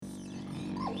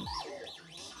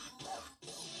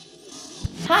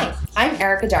Hi, I'm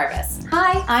Erica Jarvis.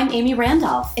 Hi, I'm Amy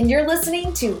Randolph. And you're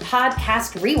listening to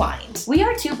Podcast Rewind. We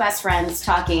are two best friends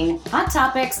talking hot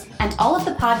topics and all of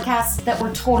the podcasts that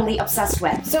we're totally obsessed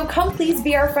with. So come please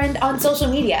be our friend on social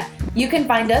media. You can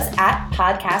find us at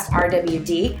Podcast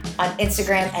RWD on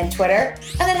Instagram and Twitter,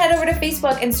 and then head over to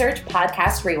Facebook and search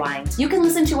Podcast Rewind. You can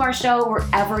listen to our show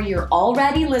wherever you're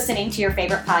already listening to your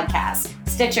favorite podcast.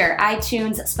 Stitcher,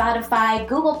 iTunes, Spotify,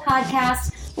 Google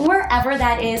Podcasts, wherever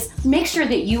that is. Make sure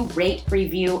that you rate,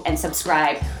 review, and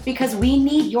subscribe because we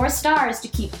need your stars to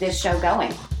keep this show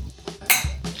going.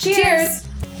 Cheers!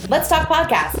 Let's talk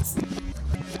podcasts.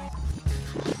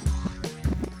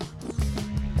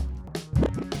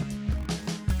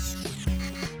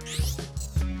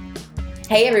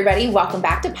 Hey everybody, welcome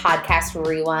back to Podcast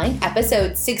Rewind,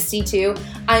 episode 62.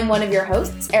 I'm one of your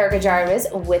hosts, Erica Jarvis.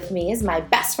 With me is my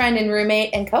best friend and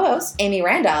roommate and co-host, Amy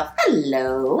Randolph.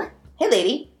 Hello. Hey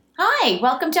lady. Hi,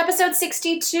 welcome to episode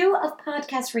 62 of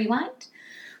Podcast Rewind.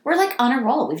 We're like on a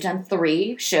roll. We've done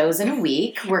 3 shows in a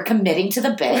week. We're committing to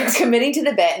the bit. We're committing to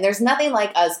the bit, and there's nothing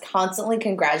like us constantly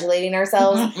congratulating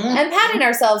ourselves and patting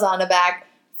ourselves on the back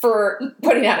for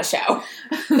putting on a show.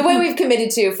 The way we've committed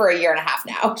to for a year and a half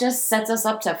now. Just sets us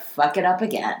up to fuck it up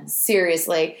again.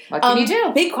 Seriously. What can you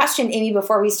do? Big question, Amy,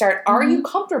 before we start. Are you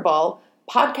comfortable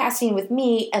podcasting with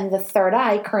me and the third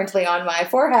eye currently on my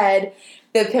forehead,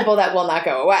 the pimple that will not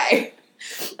go away?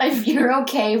 If you're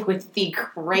okay with the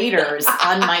craters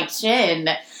on my chin.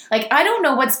 Like, I don't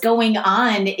know what's going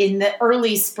on in the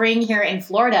early spring here in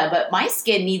Florida, but my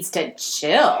skin needs to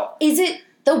chill. Is it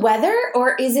the weather,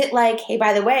 or is it like, hey,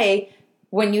 by the way,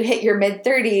 when you hit your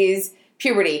mid-30s,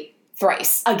 puberty,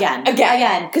 thrice? Again.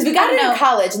 Because we got it in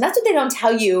college, and that's what they don't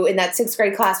tell you in that 6th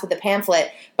grade class with the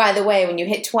pamphlet. By the way, when you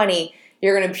hit 20,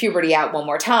 you're going to puberty out one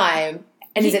more time.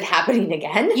 And is it happening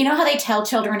again? You know how they tell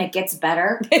children it gets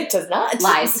better? It does not.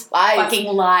 Lies. Fucking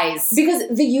lies. Because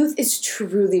the youth is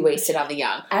truly wasted on the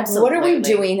young. Absolutely. What are we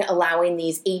doing allowing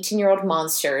these 18-year-old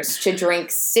monsters to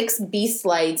drink 6 Beast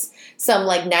Lights, some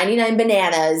like 99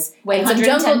 bananas, and some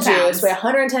jungle juice, weigh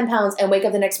 110 pounds, and wake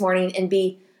up the next morning and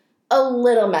be a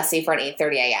little messy for an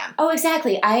 8:30 a.m.? Oh,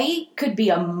 exactly. I could be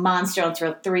a monster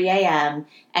until 3 a.m.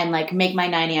 and like make my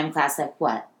 9 a.m. class like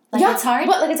what? Like it's hard?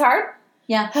 What, like it's hard?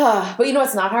 Yeah. But you know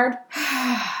what's not hard?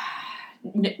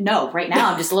 No, right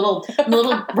now I'm just a little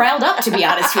riled up, to be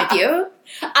honest with you.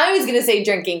 I was going to say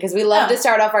drinking because we love to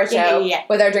start off our show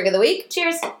with our drink of the week.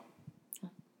 Cheers.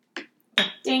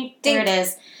 Ding. There it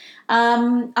is. I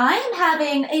am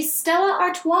having a Stella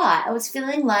Artois. I was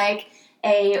feeling like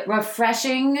a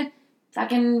refreshing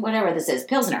fucking whatever this is.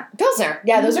 Pilsner.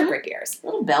 Yeah, those are great beers. A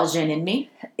little Belgian in me.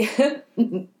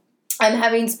 I'm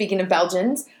having, speaking of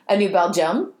Belgians, a new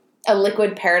Belgium. A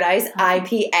Liquid Paradise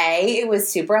IPA. It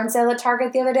was super on sale at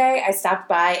Target the other day. I stopped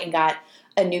by and got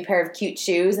a new pair of cute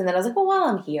shoes, and then I was like, well, while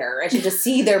I'm here, I should just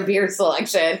see their beer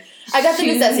selection. I got the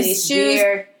necessities. Shoes,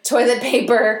 beer, toilet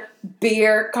paper,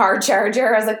 beer, car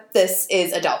charger. I was like, this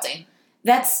is adulting.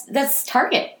 That's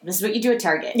Target. This is what you do at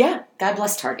Target. Yeah. God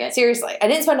bless Target. Seriously. I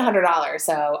didn't spend $100,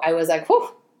 so I was like, whew.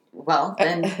 Well,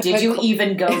 then did you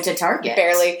even go to Target?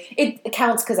 Barely. It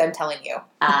counts because I'm telling you.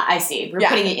 I see. We're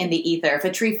putting it in the ether. If a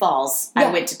tree falls,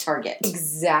 I went to Target.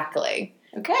 Exactly.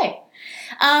 Okay.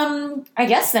 I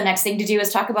guess the next thing to do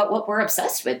is talk about what we're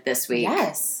obsessed with this week.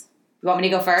 Yes. You want me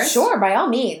to go first? Sure, by all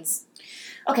means.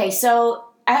 Okay, so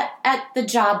at the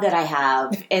job that I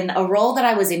have, in a role that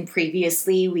I was in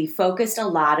previously, we focused a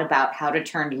lot about how to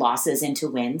turn losses into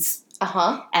wins.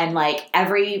 Uh-huh. And like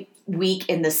every week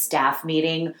in the staff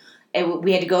meeting,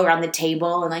 we had to go around the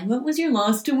table and like, what was your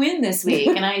loss to win this week?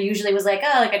 And I usually was like,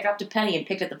 I dropped a penny and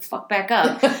picked it the fuck back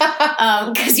up.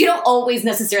 Because you don't always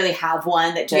necessarily have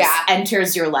one that just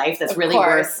enters your life that's really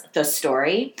worth the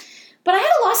story. But I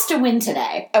had a loss to win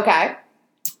today. Okay.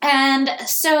 And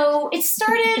so it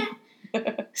started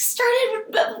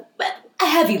with a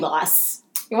heavy loss.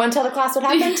 You want to tell the class what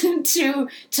happened?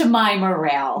 to my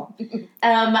morale.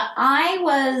 I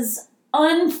was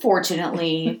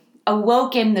unfortunately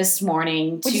awoken this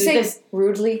morning Would you say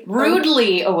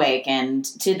rudely awakened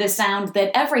to the sound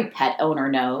that every pet owner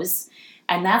knows,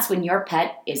 and that's when your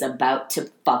pet is about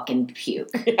to fucking puke.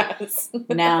 Yes.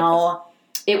 Now,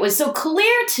 it was so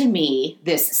clear to me,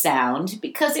 this sound,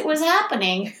 because it was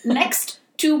happening next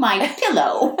to my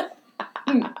pillow.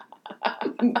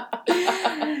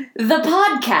 The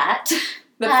podcat.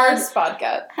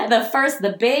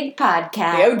 The big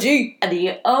podcat.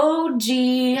 The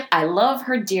OG. I love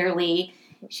her dearly.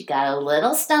 She got a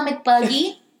little stomach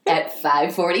buggy at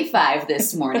 5:45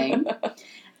 this morning.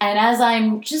 And as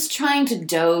I'm just trying to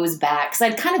doze back, because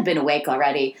I'd kind of been awake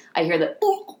already, I hear the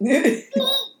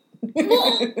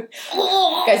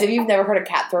Guys, if you've never heard a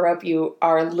cat throw up, you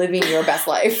are living your best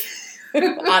life.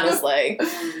 Honestly.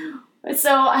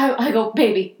 So I go,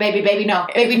 baby, no,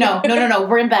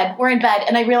 we're in bed.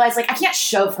 And I realize, like, I can't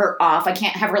shove her off. I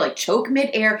can't have her, like, choke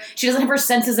midair. She doesn't have her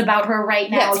senses about her right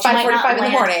now. Yeah, it's 5:45 in the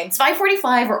morning. It's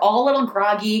 5:45. We're all a little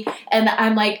groggy. And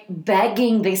I'm, like,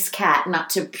 begging this cat not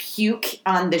to puke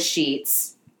on the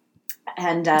sheets.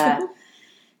 And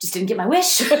just didn't get my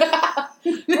wish.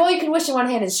 Well, you can wish in one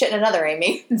hand and shit in another,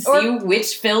 Amy. See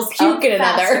which fills puke in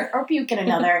another. Or puke in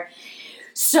another.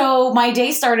 So my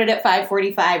day started at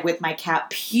 5:45 with my cat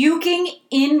puking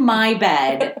in my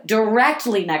bed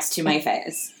directly next to my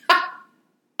face.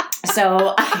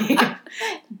 So I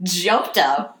jumped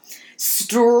up,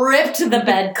 stripped the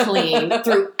bed clean,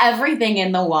 threw everything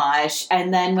in the wash,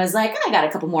 and then was like, I got a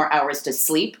couple more hours to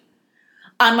sleep.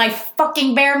 On my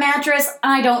fucking bare mattress?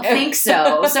 I don't think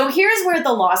so. So here's where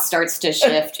the loss starts to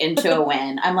shift into a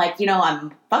win. I'm like,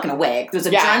 I'm fucking awake. There's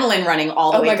adrenaline running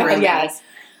all the way through me. Yes.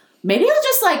 Maybe I'll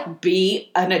just, like,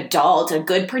 be an adult, a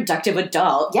good, productive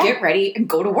adult, get ready, and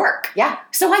go to work. Yeah.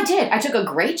 So I did. I took a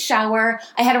great shower.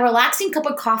 I had a relaxing cup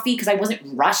of coffee because I wasn't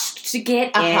rushed to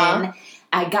get in.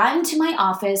 I got into my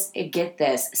office, and get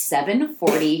this,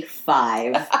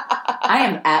 7:45. I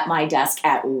am at my desk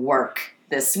at work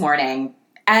this morning.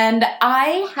 And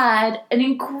I had an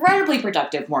incredibly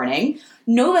productive morning.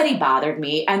 Nobody bothered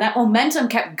me, and that momentum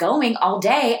kept going all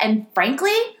day. And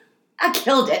frankly, I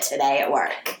killed it today at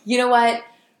work. You know what?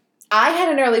 I had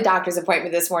an early doctor's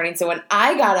appointment this morning, so when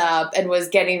I got up and was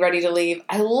getting ready to leave,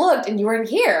 I looked and you weren't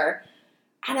here.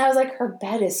 And I was like, her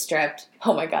bed is stripped.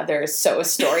 Oh my God, there is so a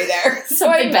story there. So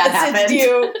I messaged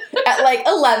you at like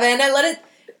 11. I let it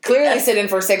clearly sit in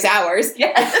for 6 hours.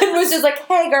 And was just like,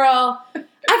 hey girl,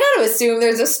 I got to assume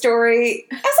there's a story.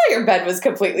 I saw your bed was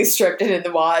completely stripped and in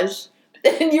the wash.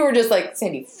 And you were just like,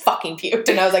 Sandy fucking puked.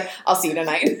 And I was like, I'll see you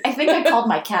tonight. I think I called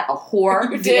my cat a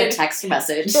whore via text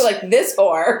message. You're like, this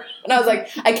whore. And I was like,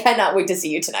 I cannot wait to see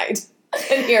you tonight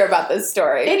and hear about this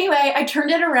story. Anyway, I turned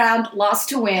it around, lost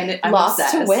to win. I'm lost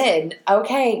obsessed. To win.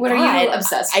 Okay. What are you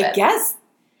obsessed with? I guess.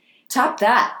 Top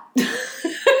that.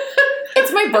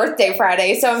 It's my birthday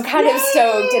Friday, so I'm kind of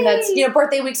stoked. And that's,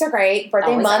 birthday weeks are great.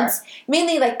 Birthday Always months.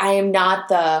 Mainly, like, I am not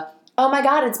the, oh my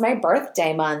God, it's my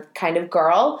birthday month kind of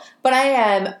girl. But I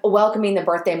am welcoming the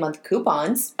birthday month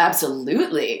coupons.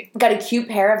 Absolutely. Got a cute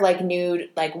pair of, like, nude,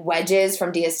 like, wedges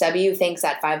from DSW. Thanks,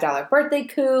 that $5 birthday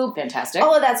coup. Fantastic.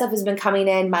 All of that stuff has been coming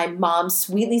in. My mom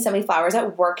sweetly sent me flowers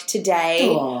at work today.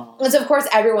 Aww. And so, of course,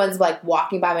 everyone's, like,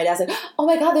 walking by my desk like, oh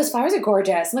my God, those flowers are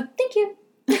gorgeous. I'm like, thank you.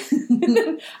 A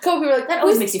couple people were like, that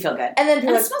always makes you feel good. And then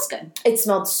people it smells good. It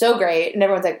smelled so great. And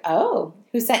everyone's like, oh,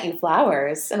 who sent you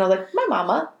flowers? And I was like, my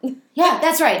mama. Yeah,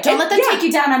 that's right. Don't let them take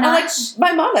you down a notch. I'm like,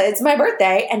 my mama, it's my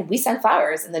birthday. And we sent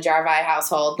flowers in the Jarvi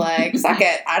household. Like, suck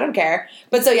it. I don't care.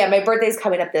 But so, yeah, my birthday's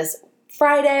coming up this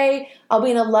Friday. I'll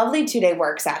be in a lovely 2-day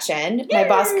work session. Yay. My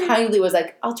boss kindly was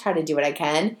like, I'll try to do what I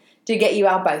can to get you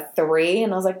out by 3.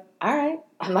 And I was like, all right.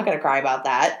 I'm not going to cry about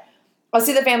that. I'll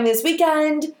see the family this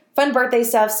weekend. Fun birthday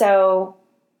stuff, so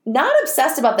not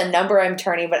obsessed about the number I'm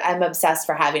turning, but I'm obsessed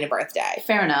for having a birthday.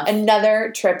 Fair enough. Another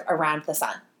trip around the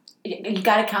sun. You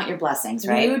got to count your blessings,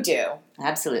 right? You do.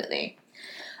 Absolutely.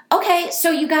 Okay,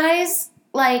 so you guys,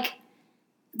 like,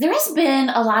 there has been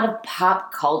a lot of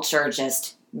pop culture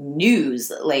just news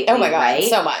lately, oh my God, right?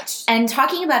 So much. And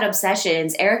talking about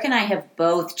obsessions, Eric and I have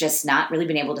both just not really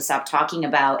been able to stop talking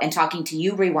about and talking to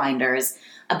you rewinders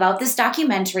about this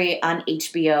documentary on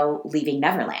HBO, Leaving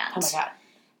Neverland. Oh my God.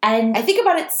 And I think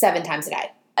about it 7 times a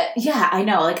day. Yeah, I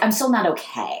know. Like, I'm still not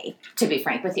okay, to be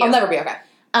frank with you. I'll never be okay.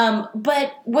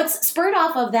 But what's spurred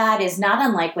off of that is not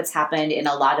unlike what's happened in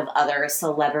a lot of other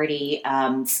celebrity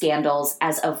scandals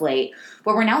as of late,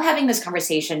 where we're now having this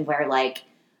conversation where, like,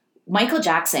 Michael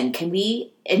Jackson, can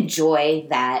we enjoy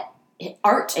that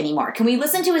art anymore? Can we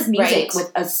listen to his music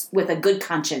with a good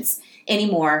conscience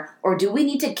anymore? Or do we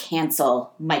need to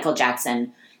cancel Michael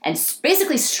Jackson and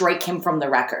basically strike him from the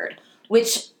record?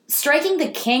 Which, striking the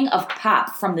king of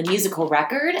pop from the musical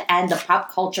record and the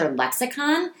pop culture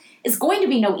lexicon is going to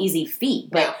be no easy feat.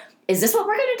 But is this what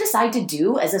we're going to decide to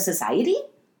do as a society?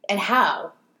 And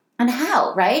how? And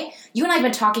how, right? You and I have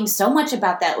been talking so much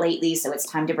about that lately, so it's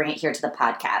time to bring it here to the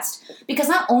podcast. Because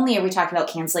not only are we talking about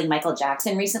canceling Michael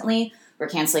Jackson recently, we're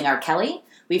canceling R. Kelly,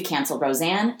 we've canceled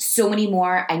Roseanne, so many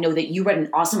more. I know that you read an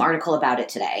awesome article about it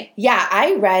today. Yeah,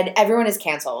 I read Everyone is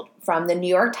Canceled from the New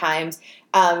York Times,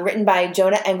 written by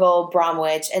Jonah Engel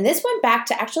Bromwich, and this went back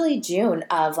to actually June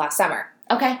of last summer.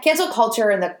 Okay. Cancel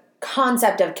culture and the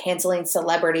concept of canceling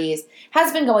celebrities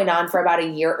has been going on for about a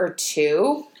year or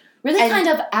two. Really kind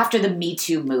of after the Me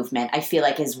Too movement, I feel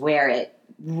like, is where it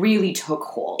really took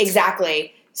hold.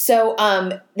 Exactly. So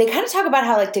they kind of talk about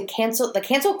how like the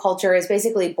cancel culture is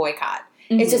basically boycott.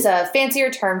 It's just a fancier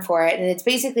term for it, and it's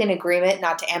basically an agreement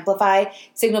not to amplify,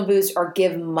 signal boost, or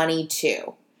give money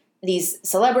to these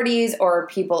celebrities or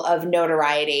people of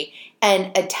notoriety.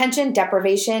 And attention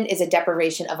deprivation is a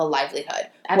deprivation of a livelihood.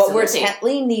 Absolutely. What we're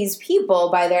telling these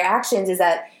people by their actions is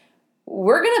that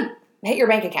we're going to hit your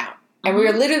bank account. And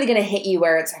we're literally going to hit you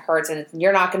where it hurts, and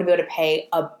you're not going to be able to pay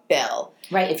a bill.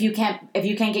 Right. If you can't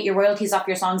get your royalties off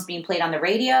your songs being played on the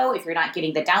radio, if you're not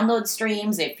getting the download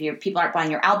streams, if your people aren't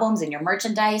buying your albums and your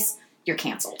merchandise, you're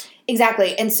canceled.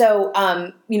 Exactly. And so,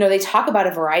 they talk about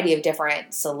a variety of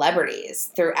different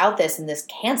celebrities throughout this and this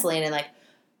canceling, and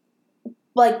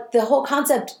like the whole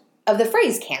concept of the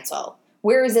phrase cancel.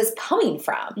 Where is this coming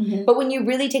from? Mm-hmm. But when you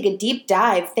really take a deep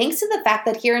dive, thanks to the fact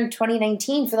that here in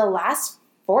 2019, for the last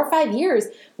 4 or 5 years,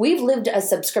 we've lived a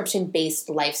subscription-based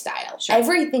lifestyle. Sure.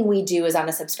 Everything we do is on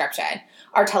a subscription.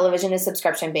 Our television is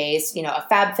subscription-based, a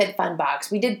FabFitFun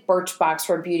box. We did Birchbox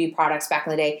for beauty products back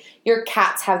in the day. Your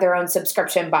cats have their own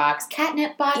subscription box.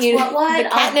 Catnip box? What? The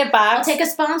catnip box. I'll take a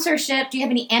sponsorship. Do you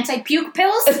have any anti-puke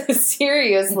pills?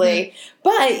 Seriously.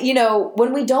 But,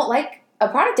 when we don't like a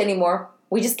product anymore,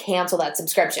 we just cancel that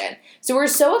subscription. So we're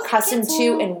so accustomed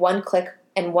to, in one click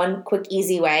and one quick,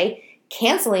 easy way,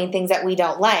 canceling things that we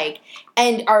don't like.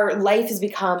 And our life has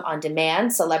become on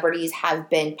demand. Celebrities have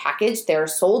been packaged. They're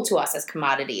sold to us as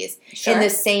commodities. Sure. In the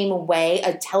same way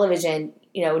a television,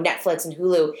 Netflix and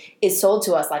Hulu is sold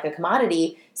to us like a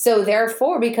commodity. So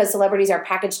therefore, because celebrities are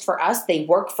packaged for us, they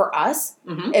work for us.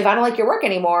 Mm-hmm. If I don't like your work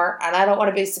anymore and I don't want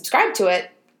to be subscribed to it,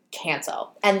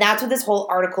 cancel. And that's what this whole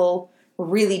article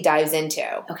really dives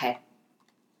into. Okay.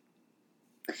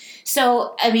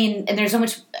 So, and there's so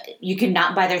much, you can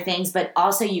not buy their things, but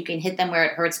also you can hit them where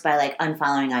it hurts by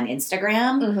unfollowing on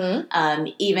Instagram. Mm-hmm.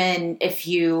 Even if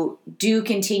you do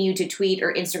continue to tweet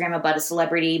or Instagram about a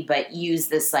celebrity, but use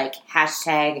this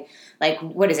hashtag,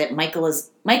 what is it? The Michael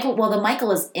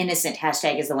is innocent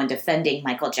hashtag is the one defending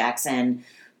Michael Jackson.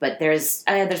 But there's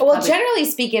generally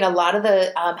speaking, a lot of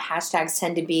the hashtags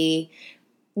tend to be,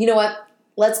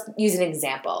 let's use an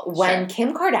example. When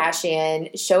Kim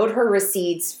Kardashian showed her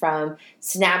receipts from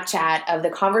Snapchat of the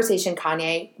conversation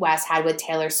Kanye West had with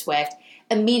Taylor Swift,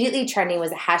 immediately trending was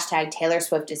the hashtag Taylor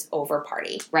Swift is over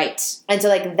party. Right. And so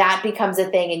that becomes a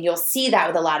thing, and you'll see that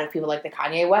with a lot of people, the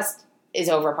Kanye West is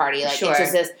over party. It's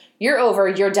just this, you're over,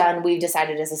 you're done, we've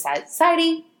decided as a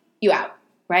society, you out.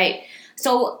 Right.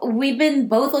 So we've been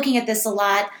both looking at this a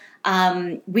lot.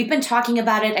 We've been talking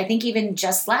about it, I think even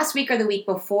just last week or the week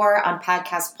before on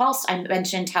Podcast Pulse, I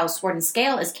mentioned how Sword and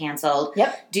Scale is canceled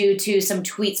due to some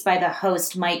tweets by the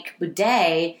host Mike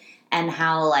Boudet, and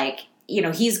how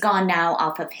he's gone now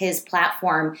off of his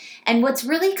platform. And what's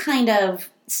really kind of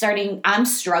I'm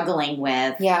struggling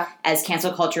with as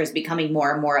cancel culture is becoming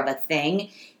more and more of a thing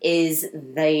is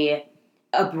the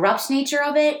abrupt nature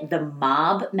of it, the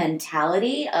mob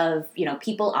mentality of,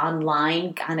 people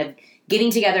online kind of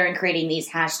getting together and creating these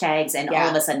hashtags, and all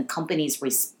of a sudden companies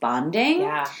responding.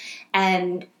 Yeah.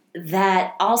 And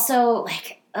that also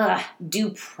due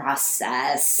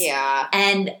process. Yeah.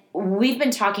 And we've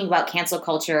been talking about cancel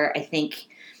culture, I think,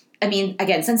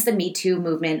 again, since the Me Too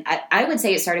movement, I would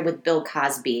say it started with Bill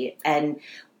Cosby. And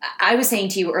I was saying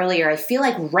to you earlier, I feel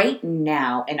like right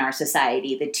now in our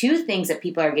society, the two things that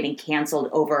people are getting canceled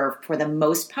over for the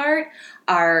most part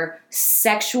are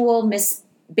sexual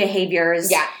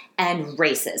misbehaviors and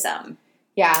racism.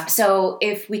 Yeah. So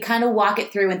if we kind of walk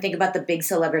it through and think about the big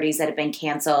celebrities that have been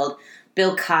canceled,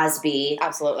 Bill Cosby.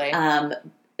 Absolutely.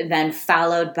 Then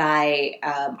followed by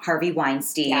Harvey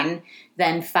Weinstein,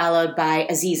 then followed by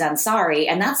Aziz Ansari.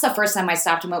 And that's the first time I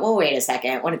stopped and went, well, wait a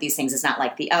second. One of these things is not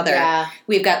like the other. Yeah.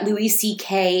 We've got Louis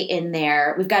C.K. in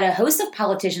there. We've got a host of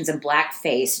politicians in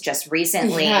blackface just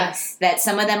recently that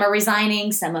some of them are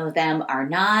resigning, some of them are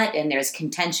not, and there's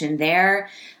contention there.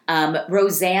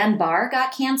 Roseanne Barr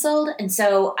got canceled. And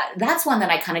so that's one that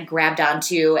I kind of grabbed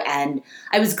onto, and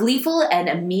I was gleeful and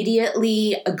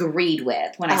immediately agreed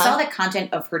with when I saw the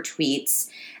content of her tweets.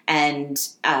 And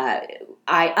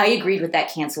I agreed with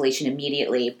that cancellation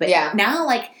immediately. But now,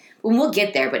 when we'll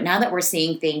get there, but now that we're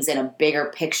seeing things in a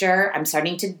bigger picture, I'm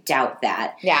starting to doubt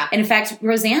that. Yeah. And in fact,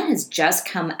 Roseanne has just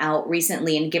come out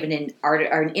recently and given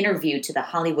an interview to The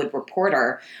Hollywood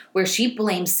Reporter where she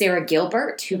blames Sarah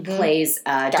Gilbert, who plays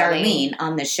Darlene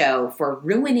on the show, for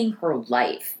ruining her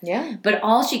life. Yeah. But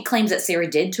all she claims that Sarah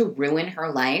did to ruin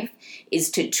her life is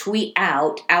to tweet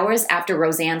out hours after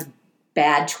Roseanne's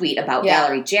bad tweet about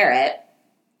Valerie Jarrett.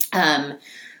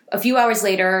 A few hours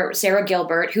later, Sarah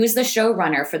Gilbert, who is the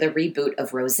showrunner for the reboot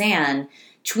of Roseanne,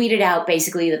 tweeted out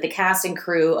basically that the cast and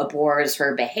crew abhors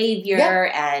her behavior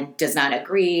and does not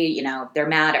agree. You know, they're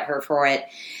mad at her for it.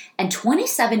 And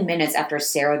 27 minutes after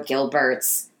Sarah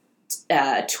Gilbert's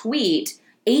tweet,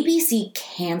 ABC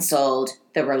canceled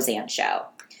the Roseanne show.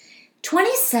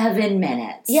 27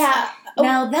 minutes. Yeah.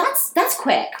 Now, that's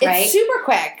quick, right? It's super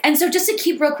quick. And so just to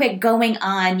keep real quick going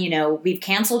on, you know, we've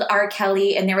canceled R.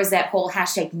 Kelly, and there was that whole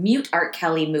hashtag mute R.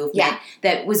 Kelly movement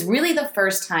that was really the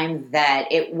first time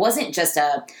that it wasn't just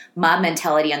a mob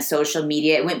mentality on social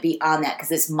media. It went beyond that because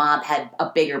this mob had a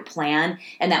bigger plan,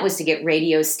 and that was to get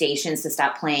radio stations to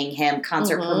stop playing him,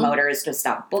 concert promoters to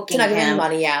stop booking to not him. give him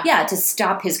money, Yeah, to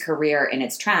stop his career in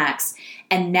its tracks.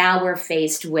 And now we're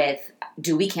faced with,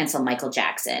 do we cancel Michael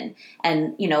Jackson?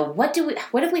 And, you know, what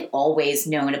have we always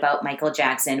known about Michael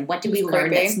Jackson? What do we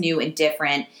learn that's new and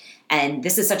different? And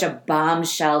this is such a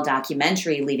bombshell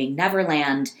documentary, Leaving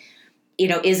Neverland. You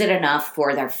know, is it enough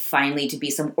for there finally to be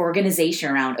some organization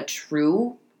around a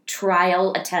true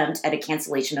trial attempt at a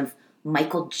cancellation of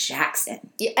Michael Jackson?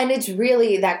 Yeah, and it's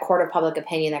really that court of public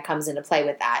opinion that comes into play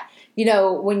with that. You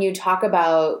know, when you talk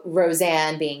about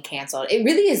Roseanne being canceled, it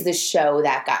really is the show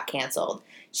that got canceled.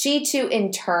 She, too,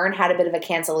 in turn, had a bit of a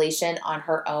cancellation on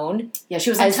her own. Yeah,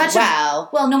 she was untouchable.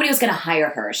 Well, nobody was going to hire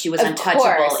her. She was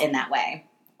untouchable in that way.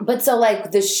 But so,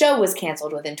 like, the show was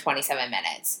canceled within 27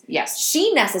 minutes. Yes.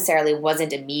 She necessarily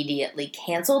wasn't immediately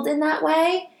canceled in that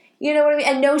way. You know what I mean?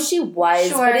 And no, she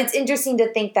was, but it's interesting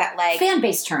to think that, like... fan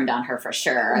base turned on her for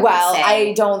sure,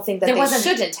 I don't think that they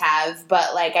shouldn't have,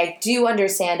 but, like, I do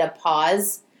understand a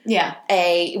pause. Yeah.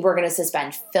 We're going to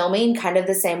suspend filming, kind of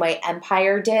the same way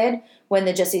Empire did when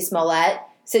the Jussie Smollett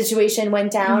situation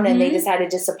went down, and they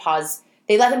decided just to pause.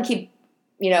 They let him keep,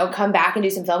 you know, come back and do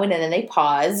some filming, and then they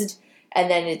paused, and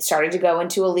then it started to go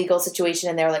into a legal situation,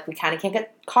 and they were like, we kind of can't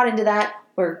get caught into that.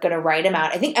 We're going to write him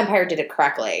out. I think Empire did it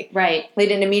correctly. Right. They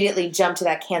didn't immediately jump to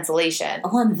that cancellation.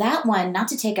 Oh, and that one, not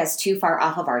to take us too far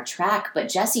off of our track, but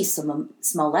Jussie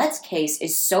Smollett's case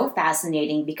is so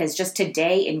fascinating because just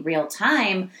today in real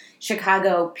time,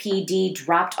 Chicago PD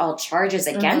dropped all charges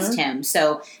against him.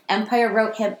 So Empire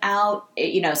wrote him out,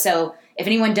 you know, so... If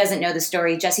anyone doesn't know the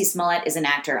story, Jussie Smollett is an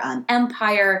actor on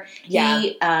Empire. Yeah.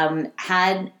 He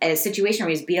had a situation where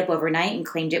he was beat up overnight and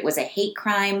claimed it was a hate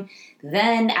crime.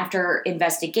 Then after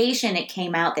investigation, it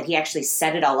came out that he actually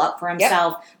set it all up for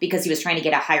himself because he was trying to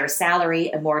get a higher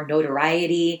salary and more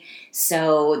notoriety.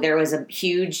 So there was a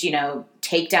huge, you know,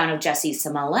 takedown of Jussie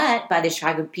Smollett by the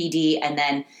Chicago PD and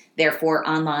then therefore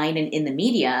online and in the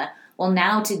media. Well,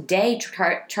 now today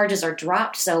charges are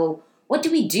dropped, so... what do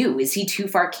we do? Is he too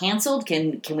far canceled?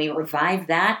 Can we revive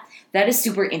that? That is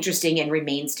super interesting and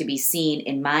remains to be seen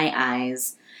in my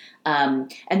eyes. And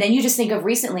then you just think of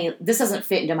recently, this doesn't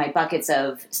fit into my buckets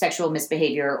of sexual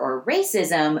misbehavior or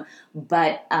racism,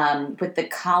 but with the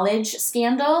college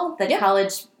scandal,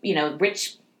 college, you know,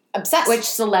 rich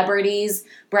celebrities,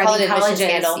 bragging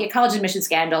college admission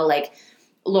scandal, like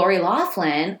Lori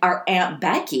Loughlin, our Aunt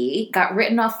Becky, got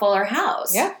written off Fuller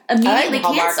House. Yeah. Immediately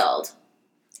canceled.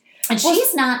 And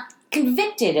she's not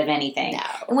convicted of anything. No.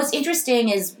 And what's interesting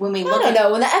is when we look I don't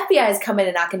know. When the FBI is coming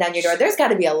and knocking down your door, there's got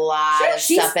to be a lot of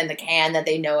stuff in the can that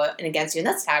they know against you, and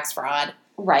that's tax fraud.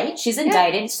 Right. She's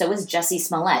indicted. So is Jussie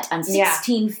Smollett on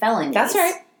 16 felonies. That's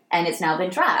right. And it's now been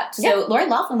dropped. So Lori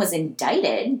Loughlin was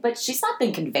indicted, but she's not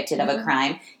been convicted of a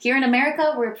crime. Here in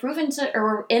America,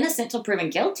 we're innocent till proven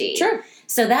guilty. True.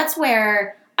 So that's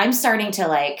where I'm starting to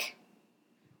like...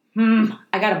 I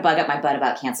got to bug up my butt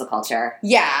about cancel culture.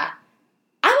 Yeah.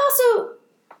 I'm also,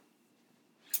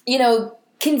 you know,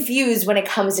 confused when it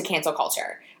comes to cancel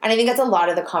culture. And I think that's a lot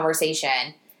of the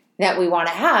conversation that we want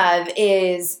to have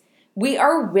is we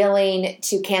are willing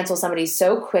to cancel somebody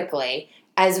so quickly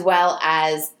as well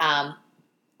as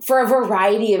for a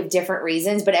variety of different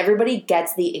reasons, but everybody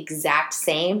gets the exact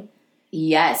same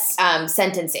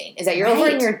sentencing is that you're over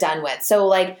and you're done with. So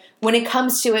like when it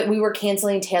comes to it, we were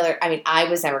canceling Taylor. I mean, I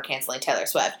was never canceling Taylor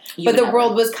Swift, but the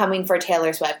world was coming for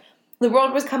Taylor Swift. The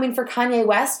world was coming for Kanye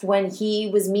West when he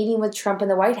was meeting with Trump in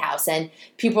the White House, and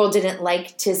people didn't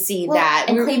like to see that.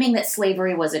 And claiming that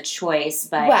slavery was a choice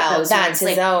by those that's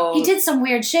his own. He did some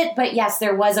weird shit, but yes,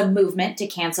 there was a movement to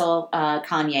cancel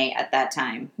Kanye at that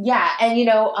time. Yeah, and you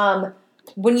know,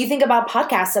 when you think about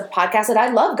podcasts, a podcast that I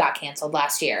love got canceled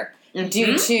last year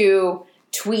due to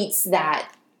tweets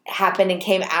that happened and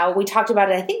came out. We talked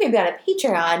about it, I think maybe on a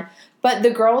Patreon, but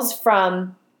the girls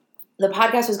from the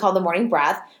podcast was called The Morning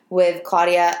Breath with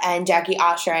Claudia and Jackie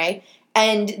Oshray,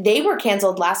 and they were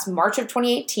canceled last March of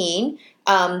 2018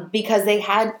 because they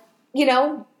had, you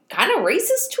know, kind of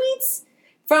racist tweets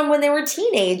from when they were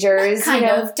teenagers.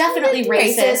 Definitely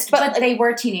racist, but they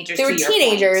were teenagers. They were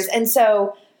teenagers, and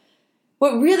so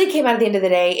what really came out at the end of the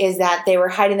day is that they were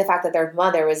hiding the fact that their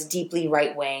mother was deeply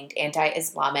right-winged,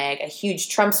 anti-Islamic, a huge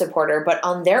Trump supporter, but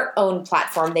on their own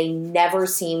platform, they never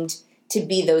seemed to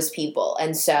be those people.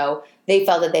 And so they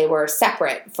felt that they were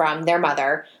separate from their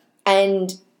mother.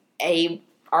 And a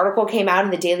article came out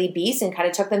in the Daily Beast and kind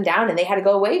of took them down, and they had to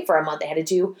go away for a month. They had to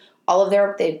do all of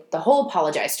the whole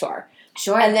apologize tour.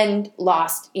 Sure. And then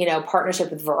lost,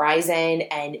 partnership with Verizon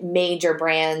and major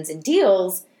brands and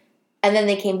deals. And then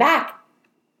they came back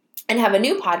and have a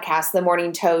new podcast, The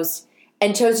Morning Toast,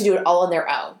 and chose to do it all on their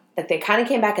own. Like, they kind of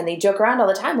came back and they joke around all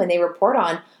the time when they report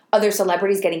on other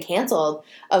celebrities getting canceled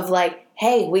of like,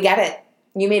 hey, we get it.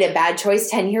 You made a bad choice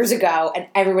 10 years ago and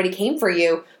everybody came for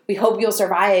you. We hope you'll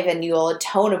survive and you'll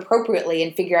atone appropriately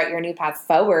and figure out your new path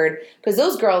forward. Because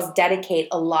those girls dedicate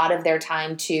a lot of their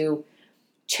time to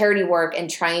charity work and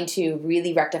trying to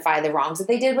really rectify the wrongs that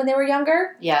they did when they were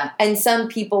younger. Yeah. And some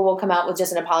people will come out with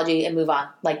just an apology and move on,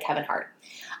 like Kevin Hart.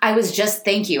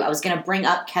 Thank you. I was going to bring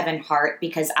up Kevin Hart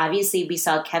because obviously we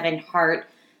saw Kevin Hart,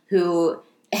 who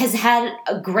has had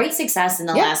a great success in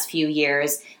the last few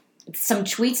years. Some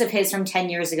tweets of his from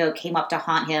 10 years ago came up to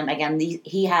haunt him. Again,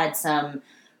 he had some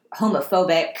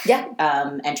homophobic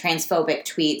and transphobic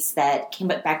tweets that came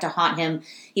back to haunt him.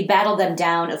 He battled them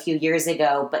down a few years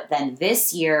ago, but then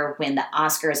this year when the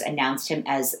Oscars announced him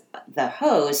as the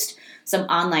host, some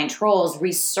online trolls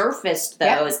resurfaced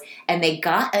those, and they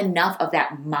got enough of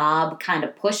that mob kind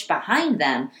of push behind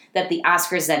them that the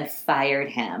Oscars then fired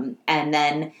him and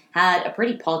then had a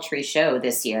pretty paltry show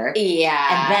this year. Yeah.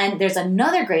 And then there's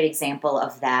another great example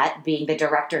of that being the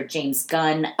director James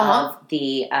Gunn of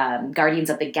the Guardians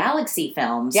of the Galaxy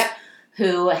films,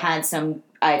 who had some,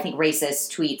 I think,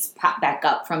 racist tweets pop back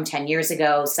up from 10 years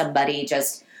ago. Somebody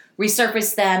just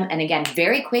resurfaced them, and again,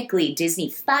 very quickly, Disney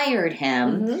fired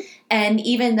him. Mm-hmm. And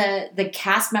even the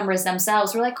cast members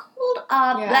themselves were like, hold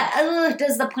up,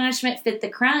 does the punishment fit the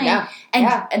crime? Yeah.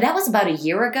 And that was about a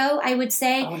year ago, I would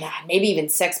say. Oh, nah, maybe even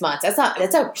 6 months. That's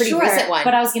a pretty recent one.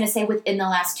 But I was going to say within the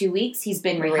last 2 weeks, he's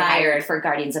been rehired for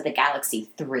Guardians of the Galaxy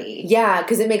 3. Yeah,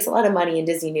 because it makes a lot of money, and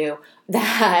Disney knew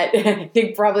that.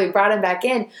 They probably brought him back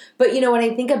in. But, when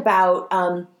I think about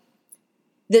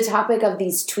the topic of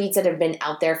these tweets that have been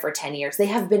out there for 10 years, they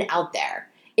have been out there.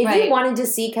 If you wanted to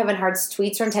see Kevin Hart's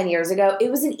tweets from 10 years ago,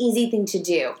 it was an easy thing to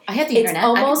do. I had the internet. It's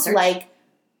almost like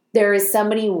there is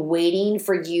somebody waiting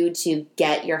for you to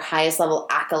get your highest level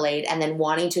accolade and then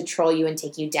wanting to troll you and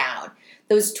take you down.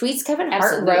 Those tweets Kevin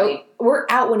Hart wrote were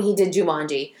out when he did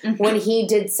Jumanji, when he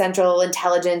did Central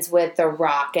Intelligence with The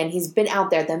Rock, and he's been out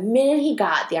there. The minute he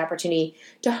got the opportunity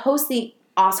to host the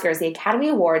Oscars, the Academy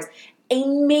Awards, a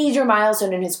major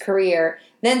milestone in his career,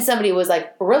 then somebody was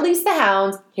like, release the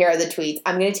hounds, here are the tweets,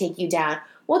 I'm going to take you down.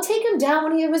 Well, take him down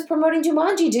when he was promoting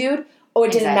Jumanji, dude. Oh,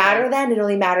 it didn't matter then, it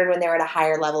only mattered when they were at a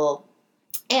higher level.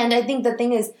 And I think the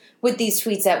thing is, with these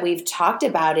tweets that we've talked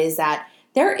about is that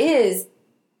there is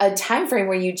a time frame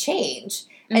where you change.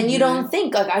 And you don't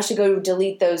think, like, I should go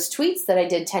delete those tweets that I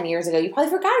did 10 years ago. You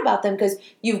probably forgot about them because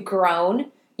you've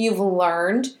grown, you've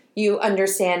learned, you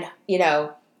understand,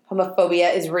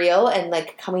 homophobia is real and,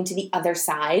 like, coming to the other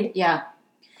side. Yeah.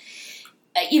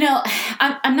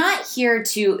 I'm not here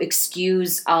to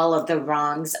excuse all of the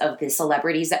wrongs of the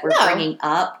celebrities that we're bringing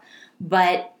up,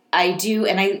 but I do,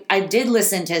 and I did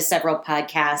listen to several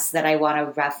podcasts that I want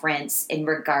to reference in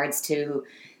regards to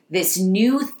this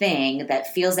new thing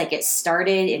that feels like it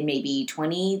started in maybe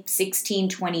 2016,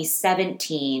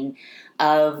 2017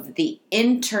 of the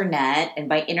internet, and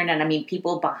by internet I mean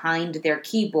people behind their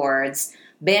keyboards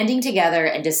banding together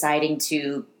and deciding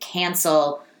to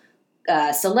cancel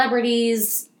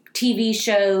celebrities, TV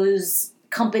shows,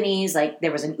 companies. Like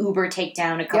there was an Uber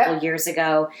takedown a couple years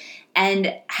ago.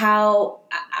 And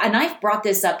I've brought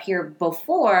this up here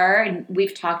before, and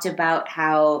we've talked about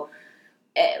how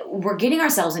we're getting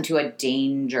ourselves into a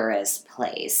dangerous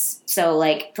place. So,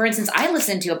 like, for instance, I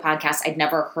listened to a podcast I'd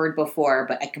never heard before,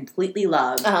 but I completely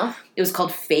loved. It was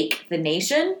called Fake the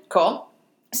Nation. Cool.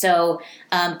 So,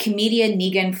 comedian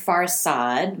Negan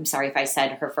Farsad, I'm sorry if I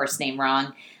said her first name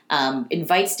wrong,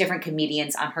 invites different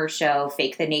comedians on her show,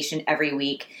 Fake the Nation, every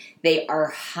week. They are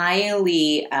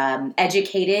highly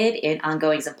educated in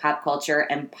ongoings of pop culture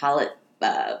and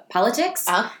politics,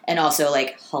 and also,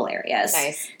 like, hilarious.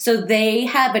 Nice. So they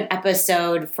have an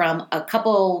episode from a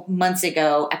couple months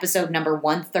ago, episode number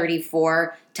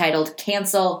 134, titled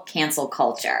Cancel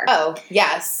Culture. Oh,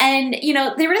 yes. And,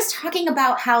 they were just talking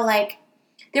about how, like,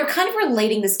 they were kind of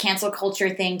relating this cancel culture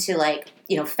thing to, like,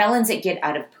 felons that get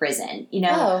out of prison.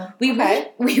 We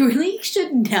really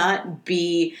should not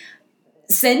be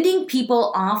sending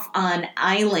people off on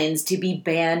islands to be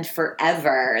banned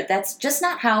forever. That's just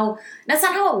not how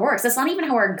it works. That's not even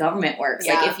how our government works.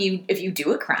 Yeah. Like if you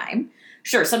do a crime,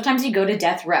 sure, sometimes you go to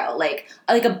death row. Like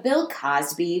a Bill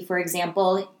Cosby, for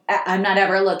example. I'm not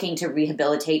ever looking to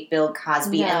rehabilitate Bill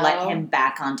Cosby and let him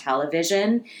back on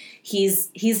television. He's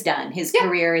done. His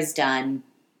career is done.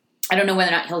 I don't know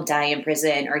whether or not he'll die in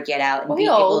prison or get out and be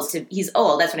able to. He's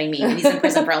old. That's what I mean. He's in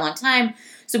prison for a long time,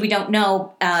 so we don't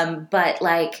know. But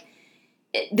like,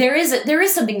 there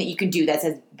is something that you can do that's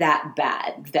that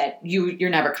bad that you're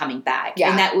never coming back,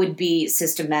 and that would be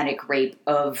systematic rape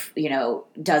of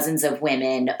dozens of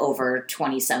women over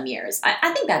 20 some years.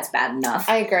 I think that's bad enough.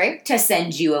 I agree to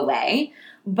send you away,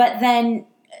 but then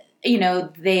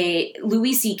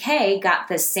Louis C.K. got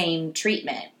the same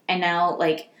treatment, and now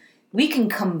like. We can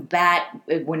combat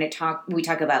when we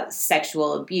talk about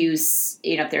sexual abuse,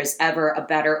 if there's ever a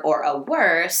better or a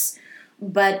worse.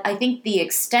 But I think the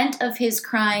extent of his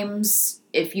crimes,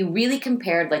 if you really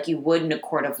compared like you would in a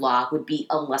court of law, would be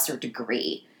a lesser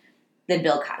degree than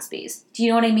Bill Cosby's. Do you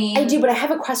know what I mean? I do, but I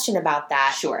have a question about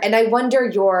that. Sure. And I wonder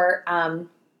your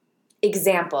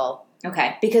example.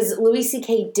 Okay. Because Louis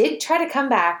C.K. did try to come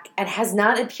back and has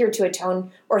not appeared to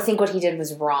atone or think what he did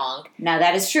was wrong. Now,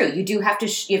 that is true. You do have to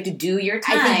you have to do your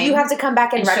time. I think you have to come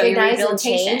back and recognize and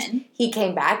rehabilitation. change. He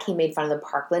came back. He made fun of the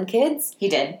Parkland kids. He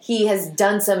did. He has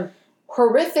done some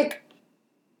horrific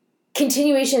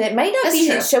continuation that might not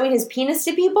be showing his penis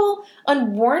to people,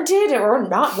 unwarranted or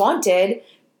not wanted.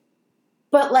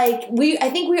 But like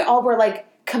I think we all were like,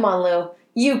 come on, Lou,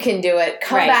 you can do it.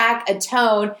 Come back,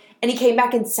 atone. And he came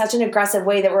back in such an aggressive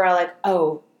way that we're all like,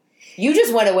 oh, you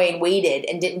just went away and waited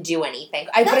and didn't do anything.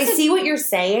 But I see what you're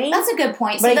saying. That's a good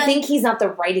point. But I think he's not the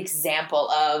right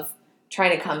example of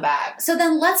trying to come back. So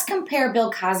then let's compare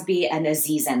Bill Cosby and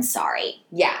Aziz Ansari.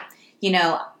 Yeah.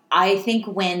 I think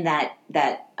when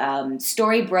that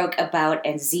story broke about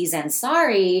Aziz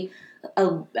Ansari,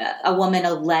 a woman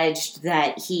alleged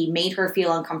that he made her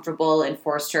feel uncomfortable and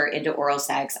forced her into oral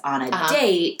sex on a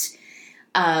date.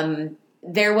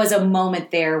 There was a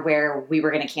moment there where we were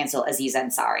going to cancel Aziz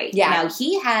Ansari. Yeah. Now,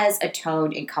 he has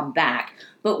atoned and come back.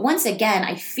 But once again,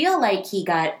 I feel like he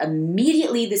got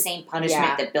immediately the same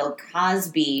punishment that Bill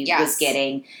Cosby was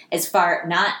getting, as far,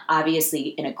 not obviously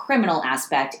in a criminal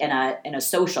aspect, in a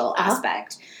social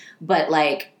aspect. But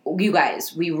like, you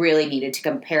guys, we really needed to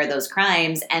compare those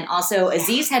crimes. And also,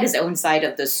 Aziz had his own side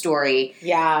of the story.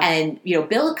 Yeah. And,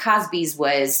 Bill Cosby's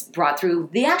was brought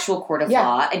through the actual court of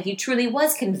law, and he truly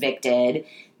was convicted.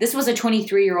 This was a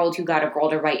 23-year-old who got a girl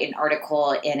to write an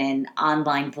article in an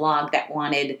online blog that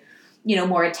wanted,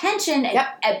 more attention.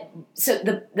 So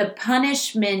the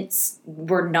punishments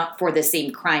were not for the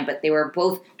same crime, but they were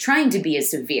both trying to be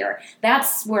as severe.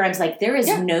 That's where I was like, there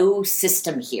is no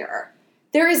system here.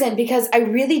 There isn't, because I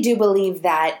really do believe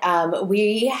that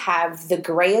we have the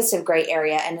grayest of gray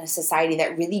area in a society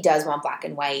that really does want black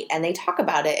and white. And they talk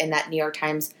about it in that New York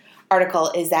Times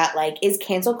article, is that like, is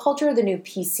cancel culture the new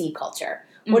PC culture?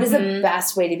 What is the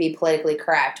best way to be politically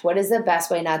correct? What is the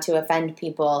best way not to offend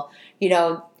people?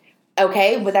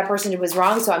 Okay, what that person did was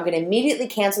wrong, so I'm going to immediately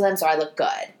cancel them so I look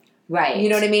good. Right. You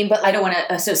know what I mean? But like, I don't want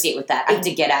to associate with that. I have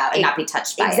to get out and not be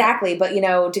touched by it. Exactly. But,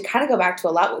 to kind of go back to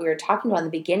a lot what we were talking about in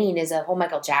the beginning is a whole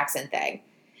Michael Jackson thing.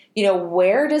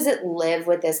 Where does it live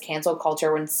with this cancel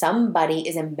culture when somebody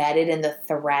is embedded in the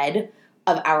thread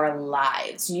of our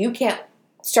lives? You can't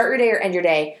start your day or end your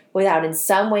day without in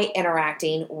some way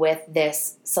interacting with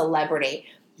this celebrity.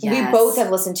 Yes. We both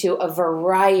have listened to a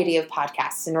variety of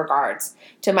podcasts in regards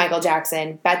to Michael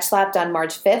Jackson. Betch Slapped on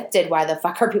March 5th did Why the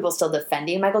Fuck Are People Still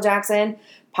Defending Michael Jackson?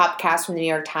 Popcast from the New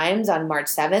York Times on March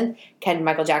 7th. Can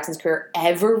Michael Jackson's career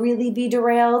ever really be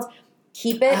derailed?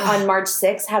 Keep It on March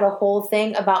 6th had a whole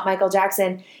thing about Michael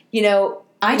Jackson.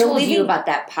 I told you about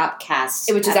that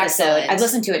Popcast which is excellent. I've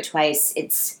listened to it twice.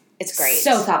 It's great.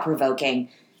 So thought-provoking.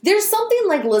 There's something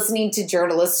like listening to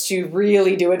journalists who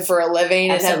really do it for a living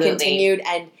and have continued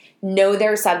and know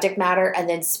their subject matter and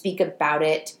then speak about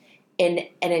it in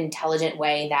an intelligent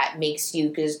way that makes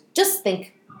you just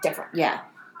think different. Yeah.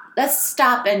 Let's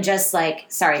stop and just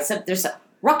there's a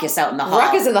ruckus out in the hall.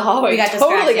 Ruckus in the hallway. We got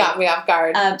totally got me off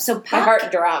guard. My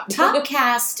heart dropped.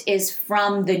 Popcast is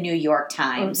from the New York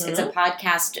Times. It's a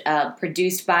podcast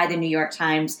produced by the New York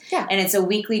Times. Yeah. And it's a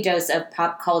weekly dose of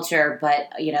pop culture,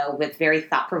 but, with very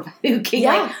thought-provoking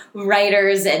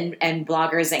writers and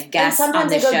bloggers and guests on the show.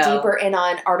 And sometimes they go deeper in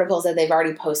on articles that they've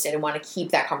already posted and want to keep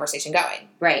that conversation going.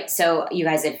 Right. So, you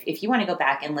guys, if you want to go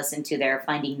back and listen to their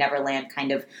Finding Neverland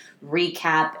kind of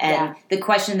recap, and the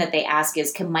question that they ask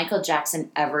is, can Michael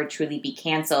Jackson ever truly be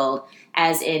canceled?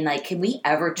 As in, can we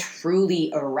ever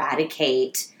truly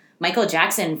eradicate Michael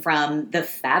Jackson from the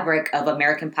fabric of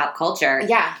American pop culture.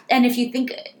 Yeah. And if you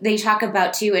think they talk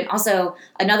about too, and also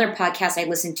another podcast I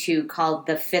listened to called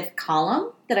The Fifth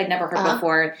Column that I'd never heard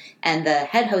before. And the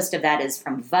head host of that is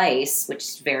from Vice, which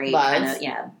is very kind of,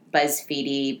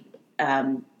 BuzzFeedy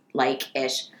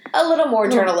like-ish. A little more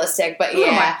journalistic, but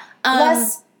yeah.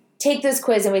 Let's take this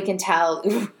quiz and we can tell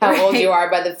how old you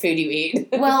are by the food you eat.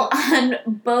 Well, on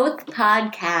both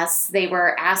podcasts, they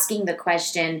were asking the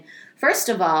question, first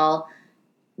of all,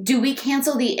 do we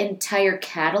cancel the entire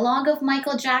catalog of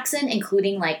Michael Jackson,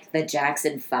 including like the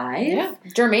Jackson 5? Yeah.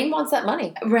 Jermaine wants that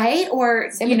money. Right? Or,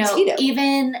 Same with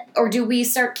Tito. or do we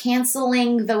start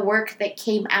canceling the work that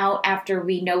came out after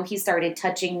we know he started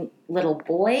touching little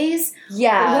boys?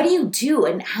 Yeah. What do you do?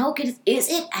 And is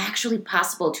it actually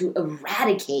possible to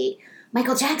eradicate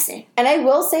Michael Jackson? And I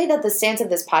will say that the stance of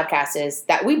this podcast is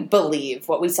that we believe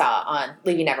what we saw on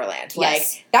Leaving Neverland.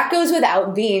 Yes. Like, that goes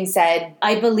without being said.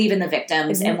 I believe in the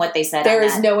victims and what they said. There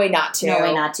is no way not to. No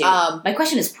way not to. My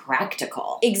question is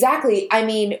practical. Exactly. I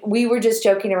mean, we were just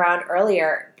joking around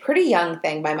earlier. Pretty Young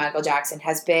Thing by Michael Jackson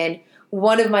has been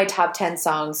one of my top 10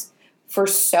 songs for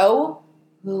so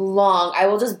long. I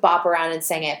will just bop around and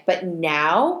sing it. But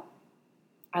now,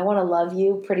 I Want to Love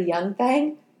You, Pretty Young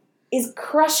Thing is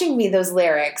crushing me, those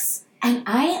lyrics. And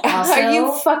I also... Are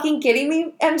you fucking kidding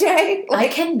me, MJ? I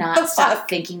cannot stop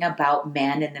thinking about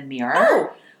Man in the Mirror.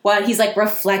 Oh. While he's like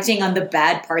reflecting on the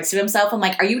bad parts of himself. I'm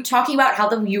like, are you talking about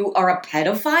how you are a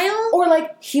pedophile? Or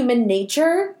like Human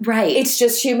Nature? Right. It's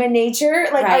just human nature?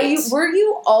 Like, were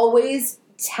you always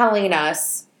telling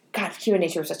us... God, Human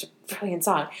Nature was such a brilliant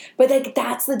song. But like,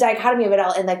 that's the dichotomy of it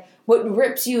all. And like, what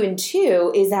rips you in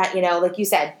two is that, like you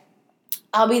said,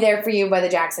 I'll Be There For You by the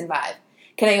Jackson 5.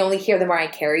 Can I only hear the Mariah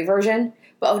Carey version?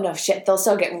 But oh no, shit, they'll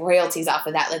still get royalties off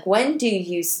of that. Like, when do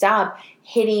you stop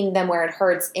hitting them where it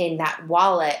hurts in that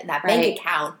wallet, in that bank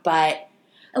account? But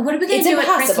what are we going to do at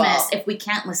Christmas if we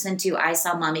can't listen to I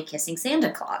Saw Mommy Kissing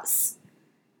Santa Claus?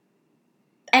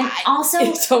 And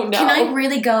also, can I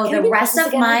really go the rest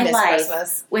of my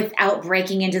life without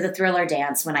breaking into the Thriller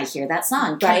dance when I hear that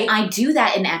song? Can I do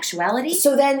that in actuality?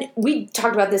 So then, we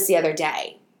talked about this the other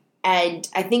day. And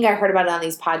I think I heard about it on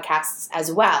these podcasts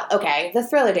as well. Okay, the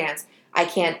Thriller dance. I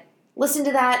can't listen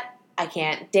to that. I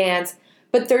can't dance.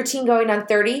 But 13 Going on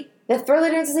 30, the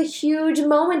Thriller dance is a huge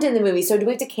moment in the movie. So do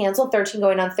we have to cancel 13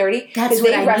 Going on 30? That's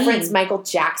what I mean. Because they referenced Michael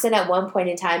Jackson at one point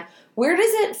in time. Where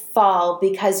does it fall?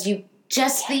 Because you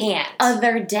just can't. The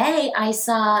other day, I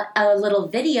saw a little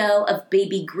video of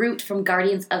Baby Groot from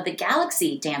Guardians of the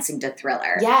Galaxy dancing to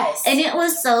Thriller. Yes. And it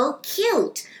was so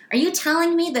cute. Are you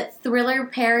telling me that Thriller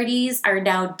parodies are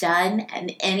now done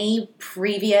and any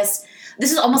previous...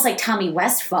 This is almost like Tommy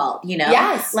West fault,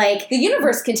 Yes. Like, the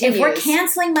universe continues. If we're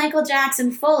canceling Michael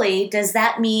Jackson fully, does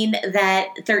that mean that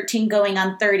 13 Going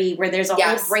on 30, where there's a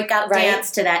whole breakout dance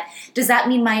to that, does that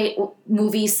mean my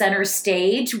movie Center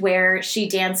Stage, where she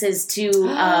dances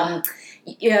to...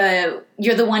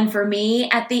 You're the One for Me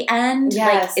at the end?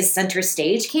 Yes. Like, is Center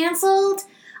Stage canceled?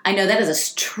 I know that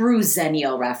is a true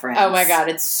Zennial reference. Oh my God,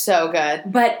 it's so good.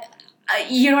 But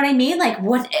you know what I mean? Like,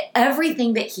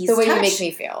 everything that he's the way touched, you make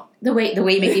me feel. The way you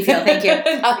make me feel. Thank you.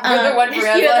 You're the one for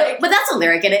me. But that's a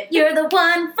lyric in it. You're the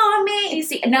one for me. You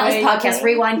see, now this podcast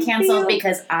Rewind canceled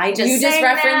because I just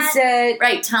referenced it.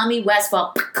 Right, Tommy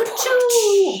Westfall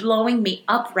blowing me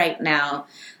up right now.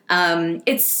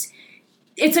 It's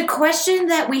a question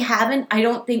that we haven't. I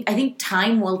think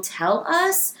time will tell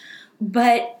us,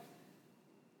 but.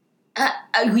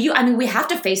 We have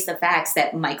to face the facts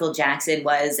that Michael Jackson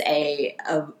was a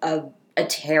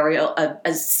serial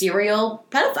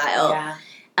pedophile. Yeah.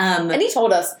 And he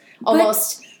told us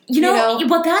almost.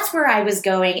 Well, that's where I was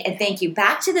going. And thank you.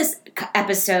 Back to this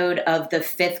episode of The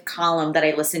Fifth Column that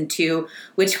I listened to,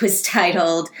 which was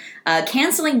titled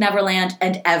Canceling Neverland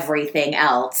and Everything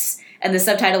Else. And the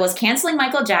subtitle was Canceling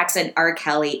Michael Jackson, R.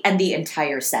 Kelly, and the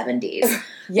Entire 70s.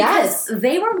 Yes. Because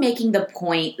they were making the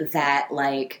point that,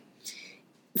 like,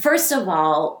 first of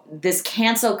all, this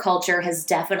cancel culture has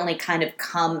definitely kind of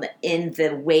come in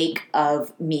the wake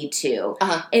of Me Too.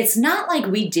 Uh-huh. It's not like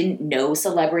we didn't know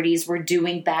celebrities were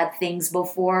doing bad things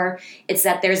before. It's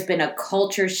that there's been a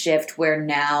culture shift where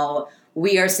now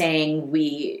we are saying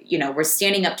we're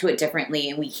standing up to it differently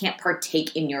and we can't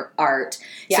partake in your art.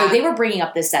 Yeah. So they were bringing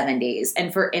up the 70s.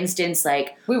 And for instance,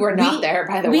 like... We were not there,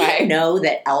 by the way. We know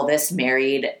that Elvis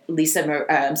married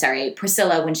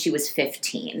Priscilla when she was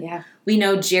 15. Yeah. We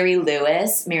know Jerry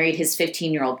Lewis married his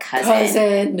 15-year-old cousin.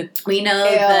 Cousin. We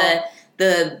know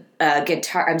the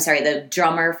the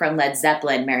drummer from Led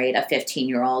Zeppelin married a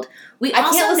 15-year-old. I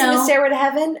can't listen to Stairway to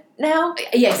Heaven now?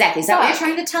 Yeah, exactly. Is that what you're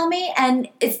trying to tell me? And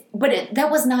that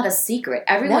was not a secret.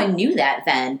 Everyone knew that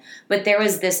then. But there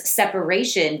was this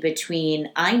separation between,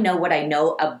 I know what I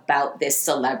know about this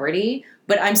celebrity,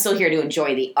 but I'm still here to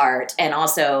enjoy the art. And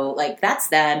also, like, that's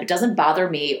them. It doesn't bother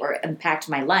me or impact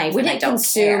my life. We didn't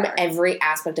consume every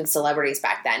aspect of celebrities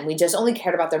back then. We just only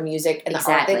cared about their music and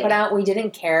the art they put out. We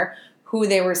didn't care who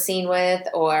they were seen with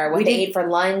or what they ate for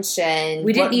lunch, and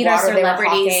we didn't need our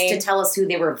celebrities to tell us who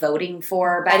they were voting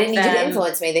for back then. I didn't need you to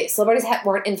influence me. Celebrities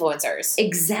weren't influencers.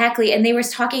 Exactly. And they were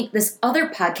talking, this other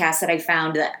podcast that I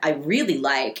found that I really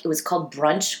like, it was called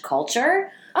Brunch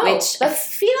Culture, which I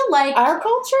feel like our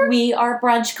culture? We are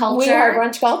brunch culture. We are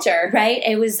brunch culture. Right?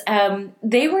 It was,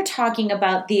 they were talking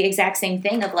about the exact same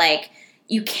thing of like,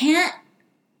 you can't,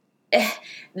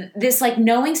 this like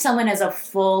knowing someone as a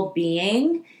full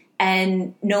being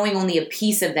and knowing only a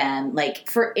piece of them. Like,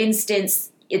 for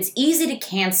instance, it's easy to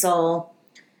cancel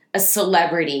a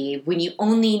celebrity when you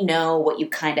only know what you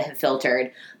kind of have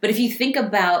filtered. But if you think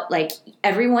about, like,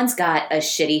 everyone's got a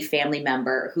shitty family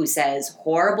member who says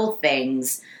horrible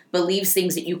things, believes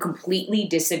things that you completely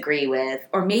disagree with,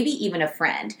 or maybe even a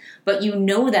friend, but you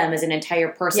know them as an entire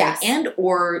person, and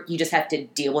or you just have to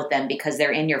deal with them because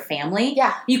they're in your family.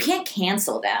 Yeah. You can't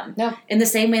cancel them. No. In the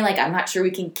same way, like, I'm not sure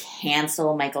we can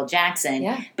cancel Michael Jackson.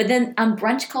 Yeah. But then on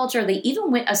Brunch Culture, they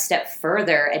even went a step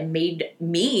further and made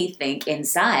me think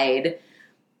inside,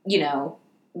 you know,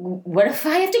 what if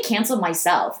I have to cancel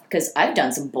myself? Because I've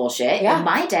done some bullshit in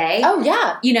my day. Oh,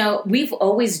 yeah. You know, we've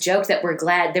always joked that we're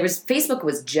glad Facebook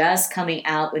was just coming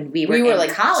out when we were in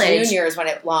like college. Juniors when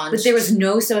it launched. But there was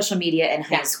no social media in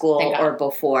high school or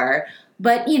before.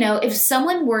 But, you know, if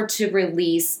someone were to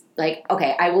release, like,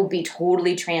 okay, I will be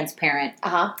totally transparent.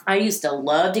 I used to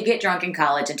love to get drunk in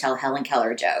college and tell Helen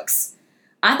Keller jokes.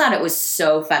 I thought it was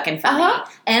so fucking funny.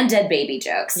 And dead baby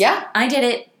jokes. Yeah. I did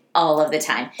it all of the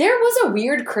time. There was a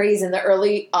weird craze in the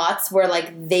early aughts where,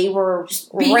 like, they were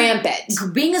rampant.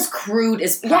 Being as crude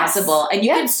as possible. And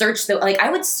you could search I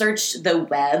would search the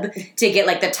web to get,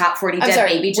 like, the top 40 dead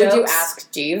baby jokes. Would you ask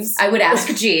Jeeves? I would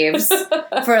ask Jeeves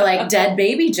for, like, dead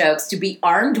baby jokes to be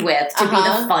armed with, to be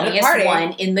the funniest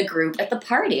one in the group at the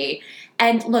party.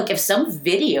 And look, if some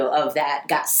video of that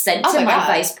got sent to my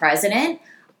vice president,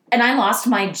 and I lost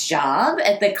my job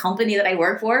at the company that I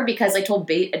work for because I told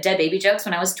dead baby jokes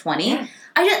when I was 20. Yeah.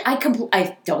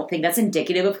 I don't think that's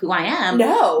indicative of who I am.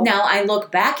 No. Now I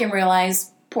look back and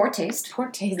realize, poor taste. Poor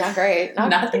taste, not great.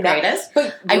 Not the greatest.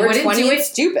 But I wouldn't do it.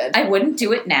 Stupid. I wouldn't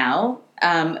do it now.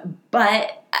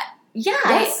 But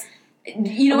yes.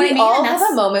 You know what I mean? We all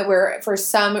have a moment where, for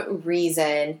some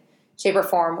reason, shape or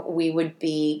form, we would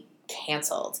be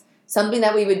canceled. Something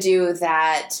that we would do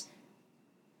that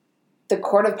the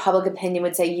court of public opinion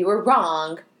would say you were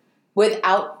wrong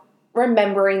without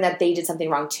remembering that they did something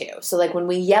wrong too. So, like, when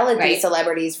we yell at these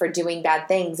celebrities for doing bad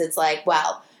things, it's like,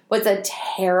 well, what's a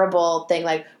terrible thing?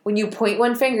 Like, when you point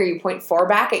one finger, you point four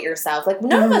back at yourself. Like,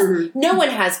 no one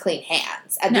has clean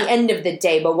hands at the end of the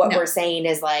day. But what we're saying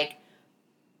is, like,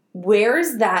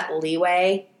 where's that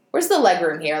leeway? Where's the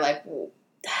legroom here? Like,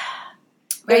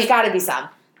 there's got to be some.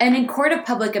 And in court of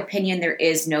public opinion, there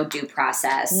is no due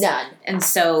process. None. And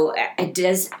so it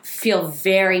does feel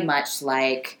very much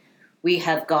like we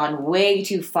have gone way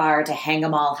too far to hang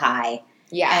them all high.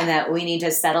 Yeah. And that we need to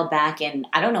settle back, and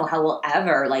I don't know how we'll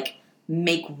ever, like,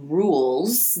 make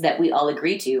rules that we all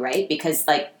agree to, right? Because,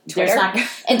 like, Twitter? there's not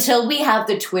until we have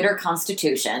the Twitter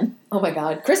Constitution. Oh my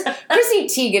God, Chrissy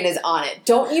Teigen is on it.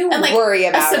 Don't you worry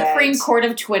about it. A Supreme Court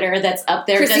of Twitter that's up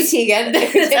there. Chrissy Teigen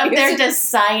that's up there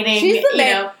deciding. She's the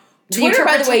man. Twitter,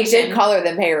 by the way, did call her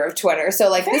the mayor of Twitter. So,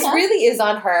 like, this really is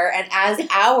on her. And as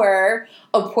our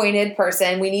appointed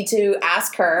person, we need to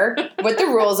ask her what the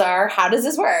rules are. How does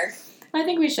this work? I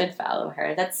think we should follow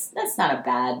her. That's not a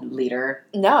bad leader.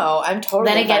 No, I'm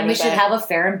totally. Then again, we should have a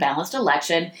fair and balanced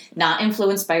election, not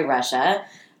influenced by Russia,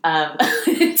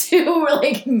 to,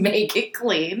 like, make it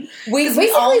clean. Basically,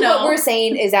 what we're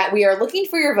saying is that we are looking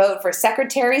for your vote for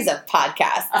secretaries of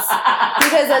podcasts.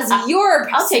 Because as your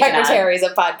secretaries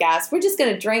of podcasts, we're just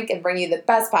going to drink and bring you the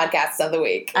best podcasts of the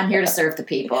week. I'm here to serve the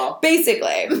people.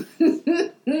 Basically.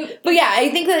 But yeah, I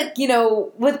think that, you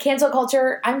know, with cancel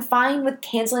culture, I'm fine with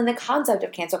canceling the concept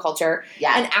of cancel culture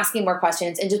and asking more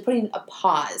questions and just putting a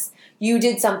pause. You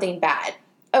did something bad.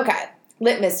 Okay,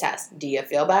 litmus test. Do you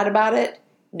feel bad about it?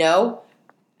 No.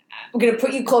 I'm going to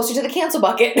put you closer to the cancel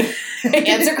bucket.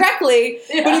 Answer correctly.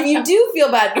 Yeah. But if you do feel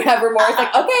bad and have remorse,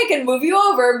 like, okay, I can move you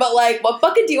over, but, like, what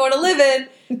bucket do you want to live in?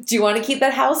 Do you want to keep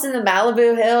that house in the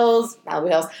Malibu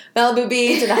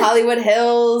Beach and the Hollywood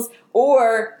Hills?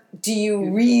 Or do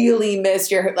you really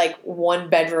miss your like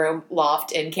 1-bedroom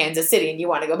loft in Kansas City and you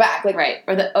want to go back? Like, right.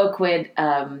 Or the Oakwood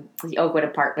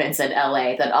apartments in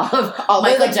LA that all of All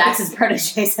Michael like, Jackson's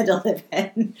proteges had to live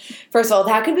in. First of all,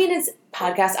 that could be in its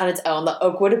podcast on its own, the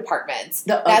Oakwood Apartments.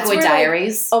 The That's Oakwood where,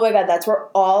 Diaries. Like, oh my God, that's where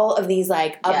all of these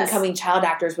like up and Yes. coming child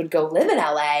actors would go live in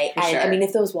LA. For And sure. I mean,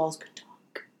 if those walls could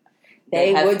talk,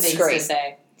 they have would things scream. to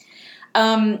say.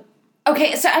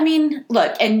 Okay, so I mean,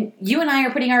 look, and you and I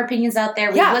are putting our opinions out there.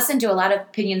 We've Yeah. listened to a lot of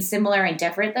opinions similar and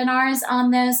different than ours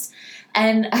on this.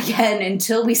 And again,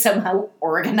 until we somehow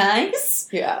organize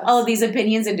Yeah. all of these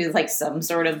opinions into like some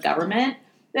sort of government,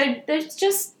 there's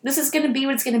just, this is going to be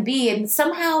what it's going to be. And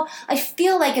somehow I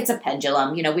feel like it's a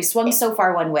pendulum. You know, we swung so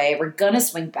far one way, we're going to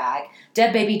swing back.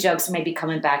 Dead baby jokes may be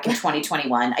coming back in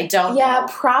 2021. I don't Yeah, know.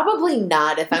 probably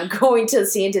not if I'm going to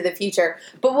see into the future.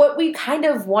 But what we kind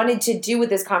of wanted to do with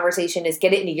this conversation is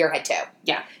get it into your head too.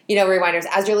 Yeah. You know, Rewinders,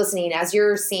 as you're listening, as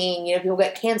you're seeing, you know, people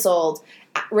get canceled,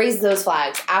 raise those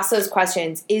flags, ask those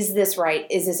questions. Is this right?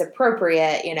 Is this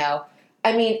appropriate? You know,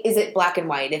 I mean, is it black and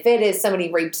white? If it is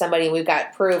somebody raped somebody and we've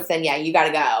got proof, then yeah, you got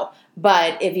to go.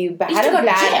 But if you had to go a to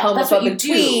bad jail. That's what you homophobic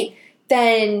do. tweet,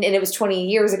 then, and it was 20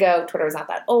 years ago, Twitter was not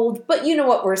that old, but you know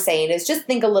what we're saying is just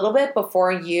think a little bit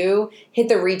before you hit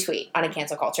the retweet on a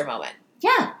cancel culture moment.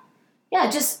 Yeah.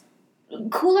 Yeah, just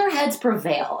cooler heads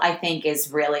prevail, I think, is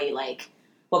really like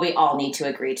what we all need to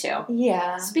agree to.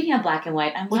 Yeah. Speaking of black and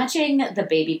white, I'm watching the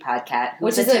baby podcat,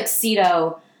 Which who's is a a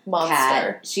tuxedo Monster.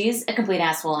 cat. She's a complete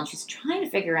asshole, and she's trying to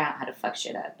figure out how to fuck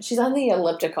shit up. She's on the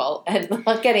elliptical and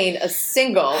not getting a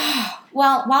single.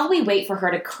 Well, while we wait for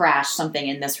her to crash something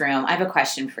in this room, I have a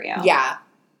question for you. Yeah.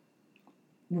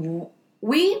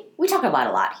 We talk about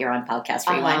a lot here on Podcast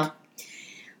Uh-huh.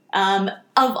 Rewind.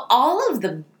 Of all of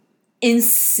the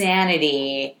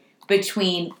insanity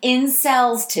between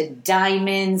incels to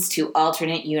diamonds to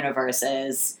alternate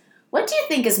universes, what do you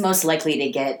think is most likely to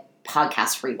get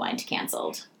Podcast Rewind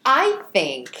canceled? I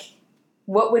think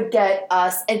what would get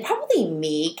us, and probably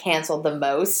me, canceled the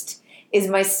most is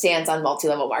my stance on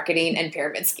multi-level marketing and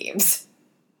pyramid schemes.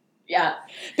 Yeah.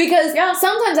 Because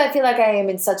sometimes I feel like I am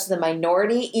in such the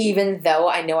minority, even though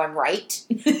I know I'm right.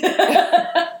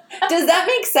 Does that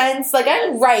make sense? Like,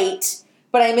 I'm right,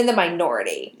 but I'm in the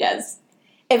minority. Yes.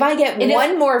 If I get And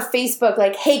one more Facebook,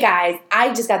 like, hey guys,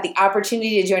 I just got the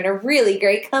opportunity to join a really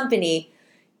great company.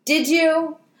 Did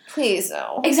you? Please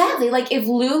no. Exactly. Like if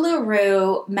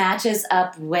LuLaRoe matches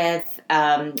up with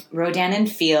Rodan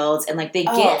and Fields and like they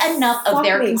get enough of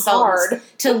their consultants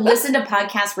to listen to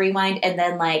Podcast Rewind and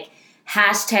then like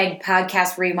hashtag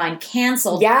Podcast Rewind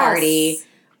canceled party,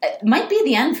 it might be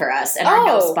the end for us and our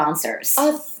no sponsors.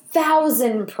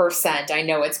 1,000% I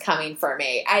know it's coming for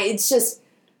me. It's just,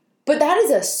 but that is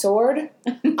a sword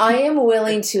I am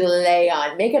willing to lay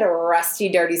on. Make it a rusty,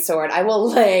 dirty sword. I will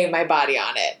lay my body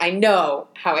on it. I know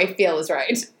how I feel is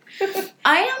right.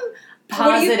 I am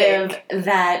positive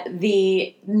that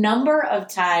the number of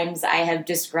times I have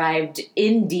described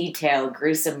in detail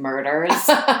gruesome murders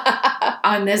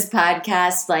on this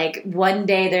podcast, like one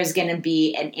day there's going to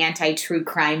be an anti-true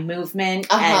crime movement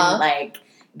and like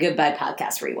Goodbye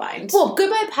Podcast Rewind. Well,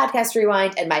 Goodbye Podcast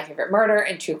Rewind and My Favorite Murder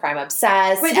and True Crime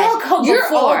Obsessed. Wait, they're all go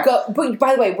before. But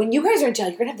by the way, when you guys are in jail,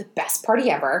 you're going to have the best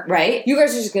party ever. Right? You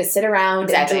guys are just going to sit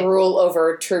around and drool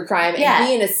over true crime and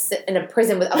be in a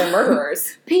prison with other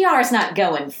murderers. PR is not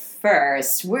going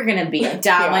first. We're going to be a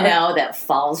domino that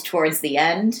falls towards the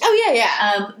end. Oh,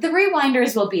 yeah. The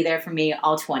Rewinders will be there for me,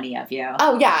 all 20 of you.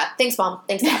 Oh, yeah. Thanks, Mom.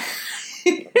 Thanks, Dad.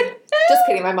 Just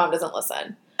kidding. My mom doesn't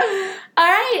listen. All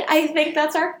right, I think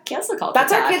that's our cancel culture.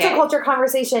 That's our cancel culture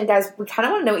conversation, guys. We kind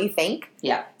of want to know what you think.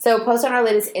 Yeah. So post on our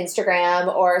latest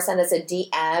Instagram or send us a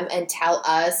DM and tell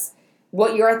us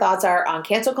what your thoughts are on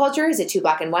cancel culture. Is it too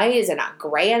black and white? Is it not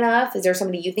gray enough? Is there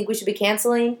somebody you think we should be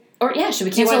canceling? Or should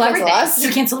we cancel everything? Us? Should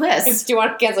we cancel this? Do you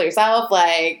want to cancel yourself?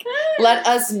 Like, let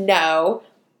us know.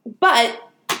 But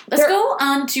let's go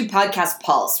on to Podcast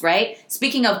Pulse, right?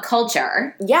 Speaking of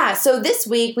culture. Yeah, so this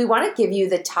week we want to give you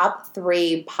the top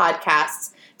 3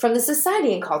 podcasts from the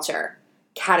society and culture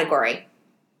category.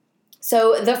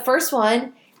 So the first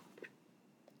one.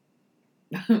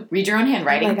 Read your own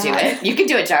handwriting. Do it. You can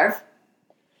do it, Jarv.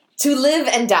 To Live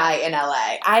and Die in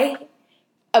LA. I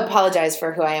apologize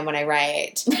for who I am when I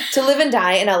write. To Live and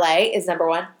Die in LA is number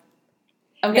 1.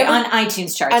 Okay, on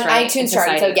iTunes charts, on right? iTunes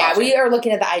charts. So yeah, we are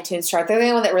looking at the iTunes chart. They're the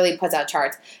only one that really puts out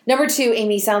charts. Number 2,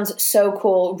 Amy, sounds so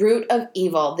cool. Root of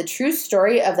Evil, the true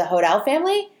story of the Hodel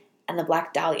family and the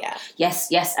Black Dahlia. Yes,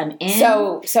 I'm in.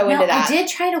 So into that. I did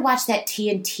try to watch that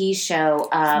TNT show.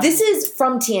 This is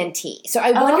from TNT, so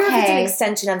I wonder if it's an okay.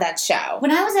 extension of that show.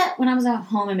 When I was at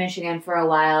home in Michigan for a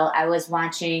while, I was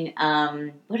watching.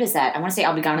 What is that? I want to say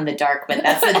I'll Be Gone in the Dark, but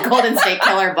that's the Golden State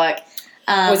Killer book.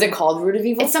 Was it called Root of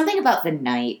Evil? It's something about the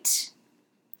night.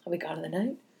 I'll Be Gone in the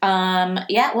Night.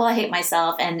 Yeah, well, I hate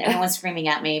myself, and everyone's screaming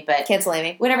at me, but Cancel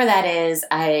Amy. Whatever that is,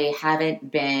 I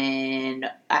haven't been.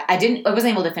 I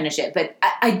wasn't able to finish it, but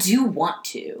I do want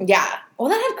to. Yeah. Well,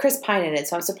 that had Chris Pine in it,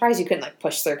 so I'm surprised you couldn't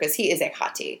push through because he is a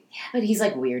hottie. Yeah, but he's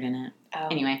weird in it. Oh.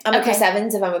 Anyway, I'm a Chris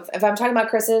Evans if I'm talking about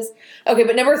Chris's. Okay,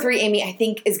 but number 3, Amy, I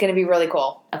think is going to be really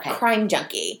cool. Okay. Crime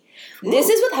Junkie. Ooh. This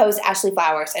is with host Ashley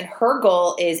Flowers, and her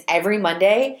goal is every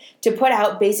Monday to put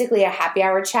out basically a happy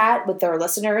hour chat with their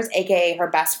listeners, aka her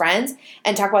best friends,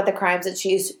 and talk about the crimes that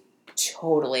she's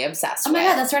totally obsessed with. Oh my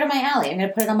God, that's right up my alley. I'm going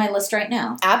to put it on my list right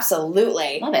now.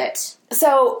 Absolutely. Love it.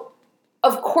 So,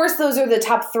 of course, those are the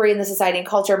top 3 in the society and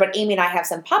culture, but Amy and I have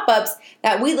some pop-ups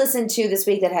that we listened to this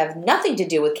week that have nothing to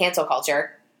do with cancel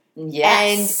culture.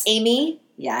 Yes. And Amy...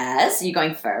 Yes, you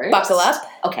going first? Buckle up.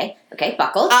 Okay,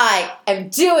 buckled. I am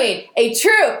doing a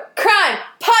true crime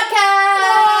podcast!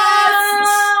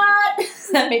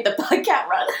 That made the podcast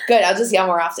run. Good, I'll just yell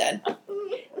more often.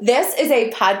 This is a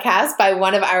podcast by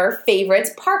one of our favorites,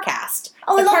 Parcast.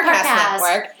 Oh, the I love Parcast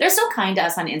Network. They're so kind to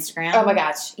us on Instagram. Oh my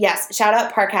gosh. Yes. Shout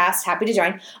out Parcast. Happy to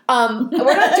join.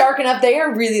 We're not dark enough. They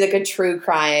are really a true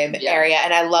crime area,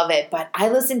 and I love it. But I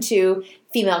listen to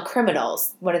Female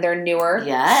Criminals, one of their newer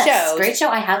shows. Great show.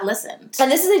 I have listened.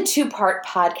 And this is a 2-part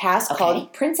podcast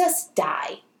called Princess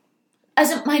Di.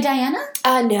 Is it my Diana?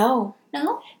 No.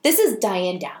 No? This is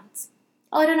Diane Downs.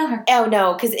 Oh, I don't know her. Oh,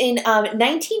 no, because in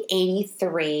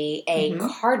 1983, a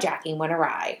carjacking went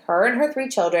awry. Her and her 3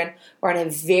 children were on a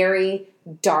very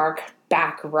dark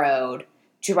back road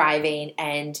driving,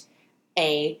 and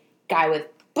a guy with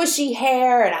bushy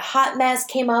hair and a hot mess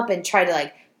came up and tried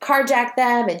to, carjack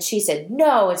them, and she said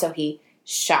no, and so he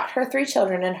shot her 3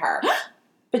 children and her.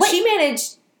 But she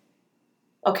managed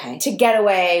to get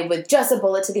away with just a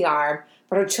bullet to the arm,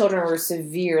 but her children were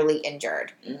severely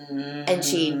injured. And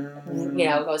she,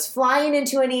 goes flying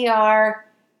into an ER.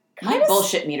 My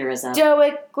bullshit meter is up.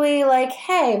 Stoically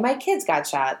hey, my kids got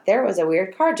shot. There was a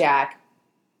weird carjack.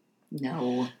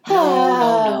 No.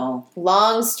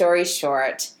 Long story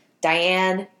short,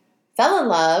 Diane fell in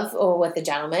love with a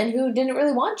gentleman who didn't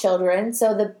really want children,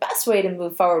 so the best way to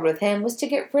move forward with him was to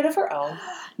get rid of her own.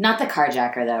 Not the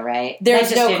carjacker, though, right?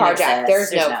 There's no carjacker.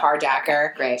 There's no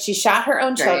carjacker. Great. She shot her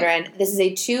own children. This is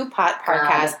a 2-part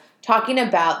podcast talking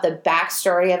about the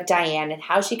backstory of Diane and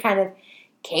how she kind of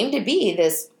came to be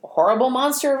this horrible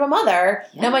monster of a mother.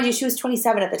 Yeah. Now, mind you, she was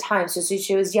 27 at the time, so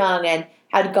she was young and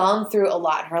had gone through a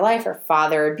lot in her life. Her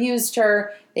father abused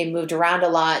her. They moved around a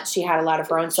lot. She had a lot of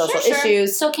her own social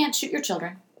issues. Still can't shoot your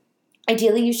children.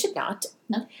 Ideally, you should not.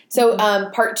 No. So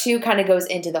part 2 kind of goes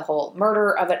into the whole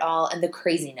murder of it all and the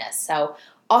craziness. So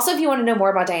also, if you want to know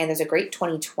more about Diane, there's a great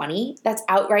 2020 that's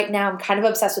out right now. I'm kind of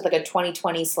obsessed with a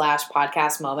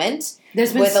 2020/podcast moment.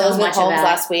 There's been with so Elizabeth much Holmes of that.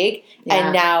 last week. Yeah.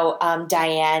 And now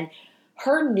Diane,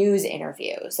 her news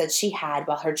interviews that she had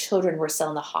while her children were still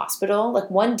in the hospital,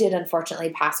 one did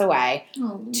unfortunately pass away.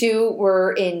 Oh. 2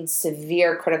 were in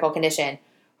severe critical condition.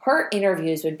 Her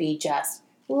interviews would be just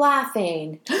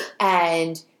laughing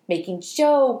and making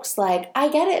jokes I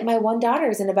get it, my one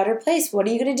daughter's in a better place. What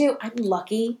are you going to do? I'm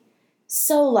lucky,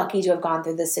 so lucky to have gone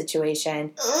through this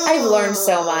situation. I've learned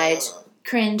so much.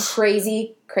 Cringe.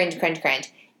 Crazy, cringe.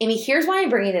 Amy, here's why I'm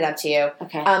bringing it up to you.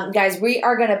 Okay. Guys, we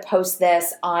are going to post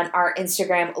this on our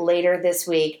Instagram later this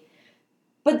week.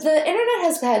 But the internet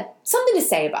has had something to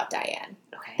say about Diane.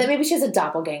 Okay. That maybe she has a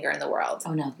doppelganger in the world.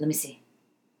 Oh, no. Let me see.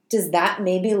 Does that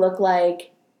maybe look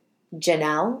like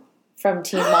Janelle from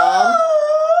Teen Mom?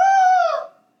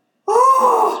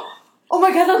 Oh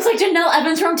my God, that looks like Janelle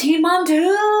Evans from Teen Mom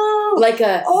too. Like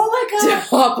a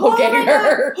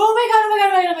doppelganger.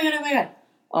 Oh my God.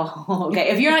 Oh, okay.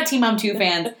 If you're not Teen Mom 2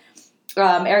 fans,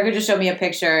 Erica just showed me a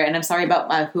picture, and I'm sorry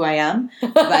about who I am,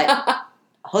 but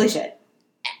holy shit.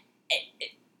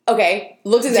 Okay,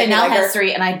 looks exactly Janelle like her. has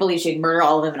 3, and I believe she'd murder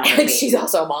all of them in a heartbeat. She's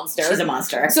also a monster. She's a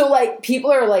monster. So,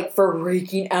 people are,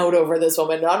 freaking out over this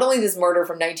woman. Not only this murder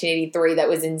from 1983 that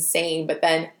was insane, but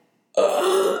then,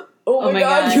 oh my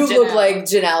God, you Janelle. look like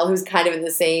Janelle, who's kind of in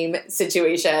the same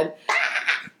situation.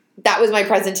 That was my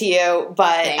present to you.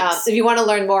 But if you want to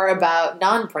learn more about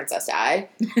non-Princess Di,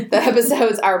 the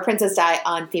episodes are Princess Di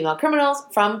on Female Criminals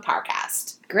from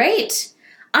Parcast. Great.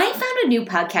 I found a new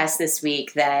podcast this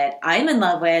week that I'm in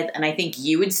love with, and I think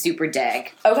you would super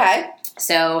dig. Okay.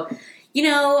 So, You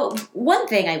know, one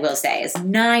thing I will say is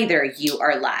neither you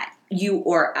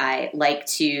or I like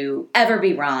to ever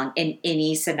be wrong in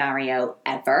any scenario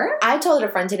ever. I told a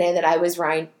friend today that I was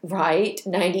right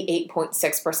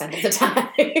 98.6% of the time.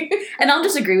 And I'll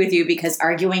just agree with you because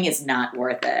arguing is not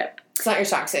worth it. It's not your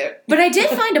sock suit. But I did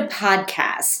find a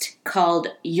podcast called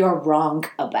You're Wrong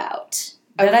About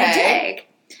that I dig.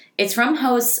 It's from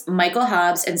hosts Michael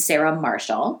Hobbs and Sarah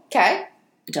Marshall. Okay.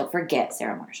 Don't forget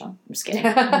Sarah Marshall. I'm just kidding.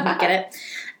 Get it?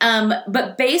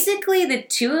 But basically, the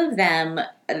two of them,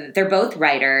 they're both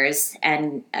writers,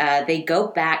 and they go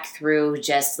back through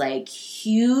just like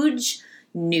huge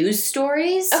news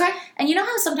stories. Okay. And you know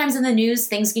how sometimes in the news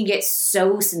things can get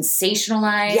so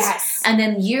sensationalized? Yes. And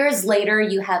then years later,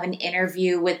 you have an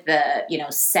interview with the,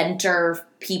 center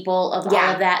people of all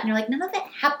of that, and you're like, none of it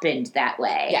happened that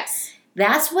way. Yes.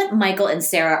 That's what Michael and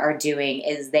Sarah are doing,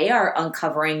 is they are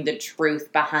uncovering the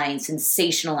truth behind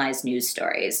sensationalized news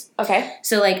stories. Okay.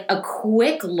 So, like, a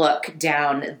quick look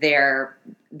down their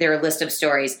list of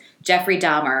stories: Jeffrey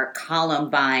Dahmer,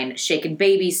 Columbine, Shaken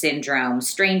Baby Syndrome,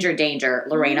 Stranger Danger,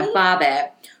 Lorena Bobbitt,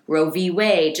 Roe v.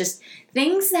 Wade, just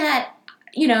things that,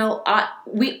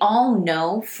 we all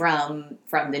know from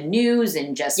the news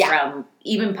and just from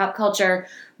even pop culture,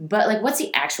 but, like, what's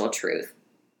the actual truth?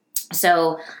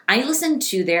 So I listened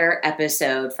to their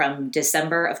episode from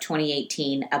December of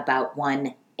 2018 about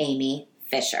one Amy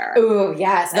Fisher. Ooh,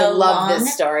 yes. I love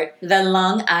this story. The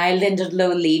Long Island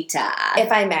Lolita. If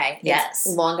I may. Yes.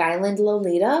 Long Island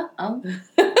Lolita. Oh.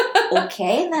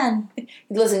 Okay, then.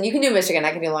 Listen, you can do Michigan.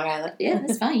 I can do Long Island. Yeah,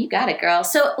 that's fine. You got it, girl.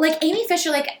 So, like, Amy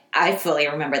Fisher, like, I fully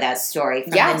remember that story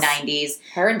from the 90s.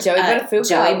 Her and Joey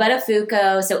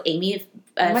Buttafuoco. So, Amy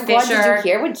oh my Fisher. God, did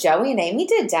you hear what Joey and Amy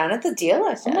did down at the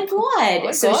dealership? Oh my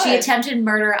God. So she attempted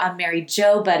murder on Mary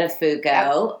Jo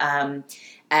Buttafuoco.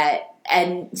 Yep.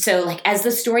 And so, like, as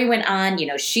the story went on,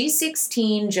 she's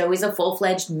 16, Joey's a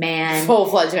full-fledged man.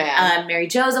 Full-fledged man. Mary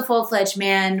Jo's a full-fledged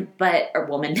man, or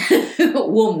woman.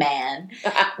 Woman.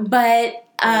 But,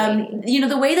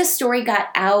 the way the story got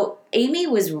out, Amy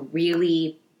was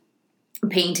really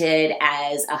painted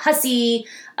as a hussy,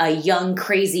 a young,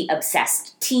 crazy,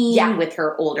 obsessed teen with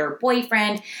her older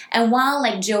boyfriend. And while,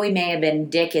 like, Joey may have been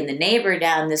dicking the neighbor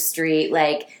down the street,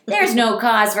 like, there's no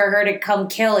cause for her to come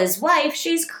kill his wife.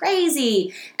 She's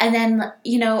crazy. And then,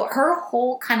 her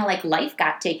whole kind of, like, life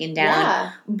got taken down.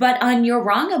 Yeah. But on You're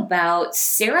Wrong About,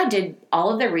 Sarah did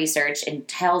all of the research and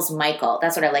tells Michael.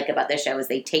 That's what I like about this show, is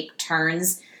they take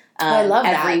turns I love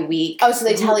every week. Oh, so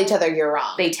they tell each other you're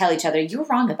wrong. They tell each other, you're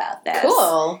wrong about this.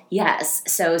 Cool. Yes.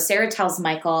 So Sarah tells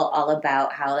Michael all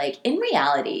about how, like, in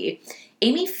reality,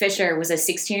 Amy Fisher was a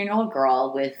 16-year-old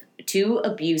girl with two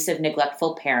abusive,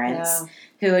 neglectful parents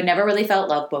who had never really felt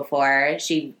love before.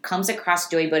 She comes across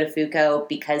Joey Buttafuoco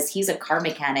because he's a car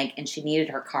mechanic and she needed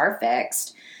her car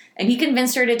fixed. And he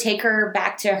convinced her to take her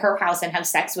back to her house and have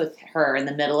sex with her in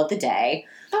the middle of the day.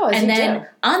 Oh, and then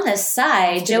on the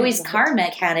side, Joey's car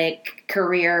mechanic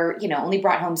career, only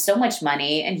brought home so much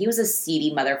money, and he was a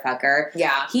seedy motherfucker.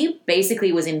 Yeah. He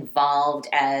basically was involved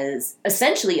as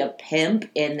essentially a pimp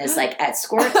in this, like,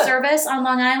 escort service on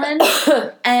Long Island,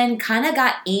 and kind of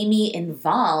got Amy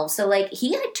involved. So, like,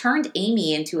 he had turned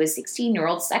Amy into a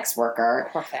 16-year-old sex worker.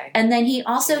 Perfect. And then he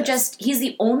also he's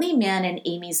the only man in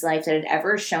Amy's life that had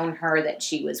ever shown her that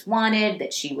she was wanted,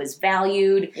 that she was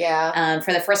valued. Yeah.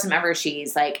 For the first time ever,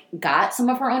 she's, like, got some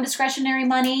of her own discretionary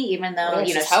money, even though,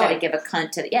 she's got to give a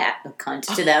cunt to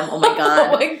them. Oh my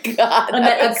God. Oh my God.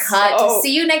 A cut.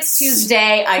 See you next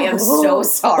Tuesday. I am so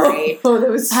sorry. Oh, that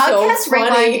was Podcast so funny.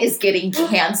 Rewind is getting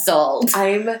canceled.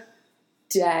 I'm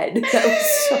dead. That was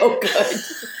so good.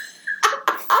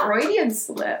 Freudian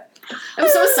slip. I'm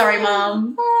so sorry,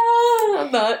 Mom.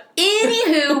 I'm not.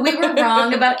 Anywho, we were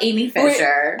wrong about Amy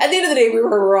Fisher. At the end of the day, we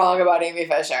were wrong about Amy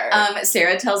Fisher.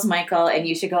 Sarah tells Michael, and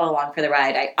you should go along for the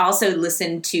ride. I also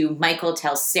listened to Michael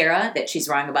tell Sarah that she's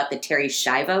wrong about the Terry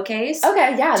Schiavo case.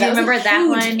 Okay, yeah. Do you remember that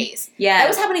one? Case. Yeah. That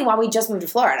was happening while we just moved to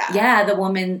Florida. Yeah, the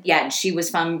woman, and she was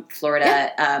from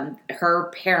Florida. Yeah.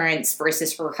 Her parents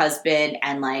versus her husband,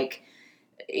 and, like,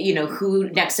 who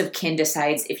next of kin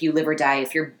decides if you live or die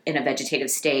if you're in a vegetative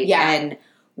state. Yeah. And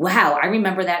wow, I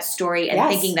remember that story and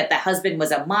thinking that the husband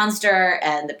was a monster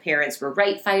and the parents were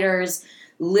right fighters.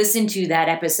 Listen to that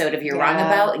episode of You're Wrong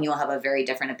About, and you'll have a very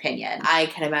different opinion. I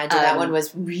can imagine. That one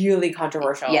was really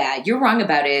controversial. Yeah, You're Wrong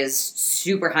About is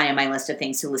super high on my list of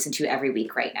things to listen to every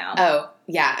week right now. Oh,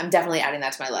 yeah. I'm definitely adding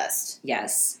that to my list.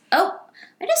 Yes. Oh,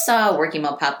 I just saw a work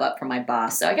email pop up from my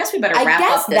boss, so I guess we better wrap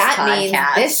up this podcast. I guess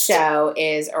that means this show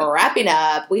is wrapping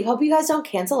up. We hope you guys don't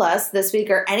cancel us this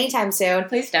week or anytime soon.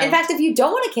 Please don't. In fact, if you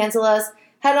don't want to cancel us,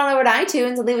 head on over to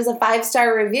iTunes and leave us a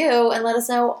 5-star review and let us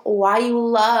know why you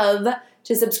love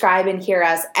to subscribe and hear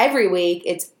us every week.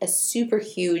 It's a super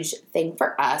huge thing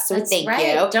for us. So thank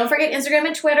you. Don't forget Instagram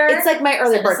and Twitter. It's like my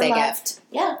early birthday gift.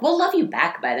 Yeah. We'll love you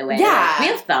back, by the way. Yeah. We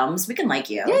have thumbs. We can like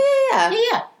you.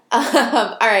 Yeah.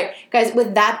 All right, guys,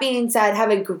 with that being said, have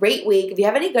a great week. If you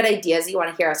have any good ideas that you want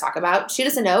to hear us talk about, shoot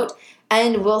us a note,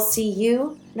 and we'll see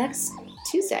you next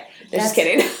Tuesday. Just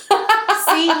kidding.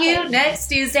 See you next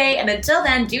Tuesday, and until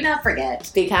then, do not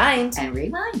forget. Be kind. And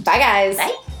rewind. Bye, guys.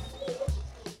 Bye.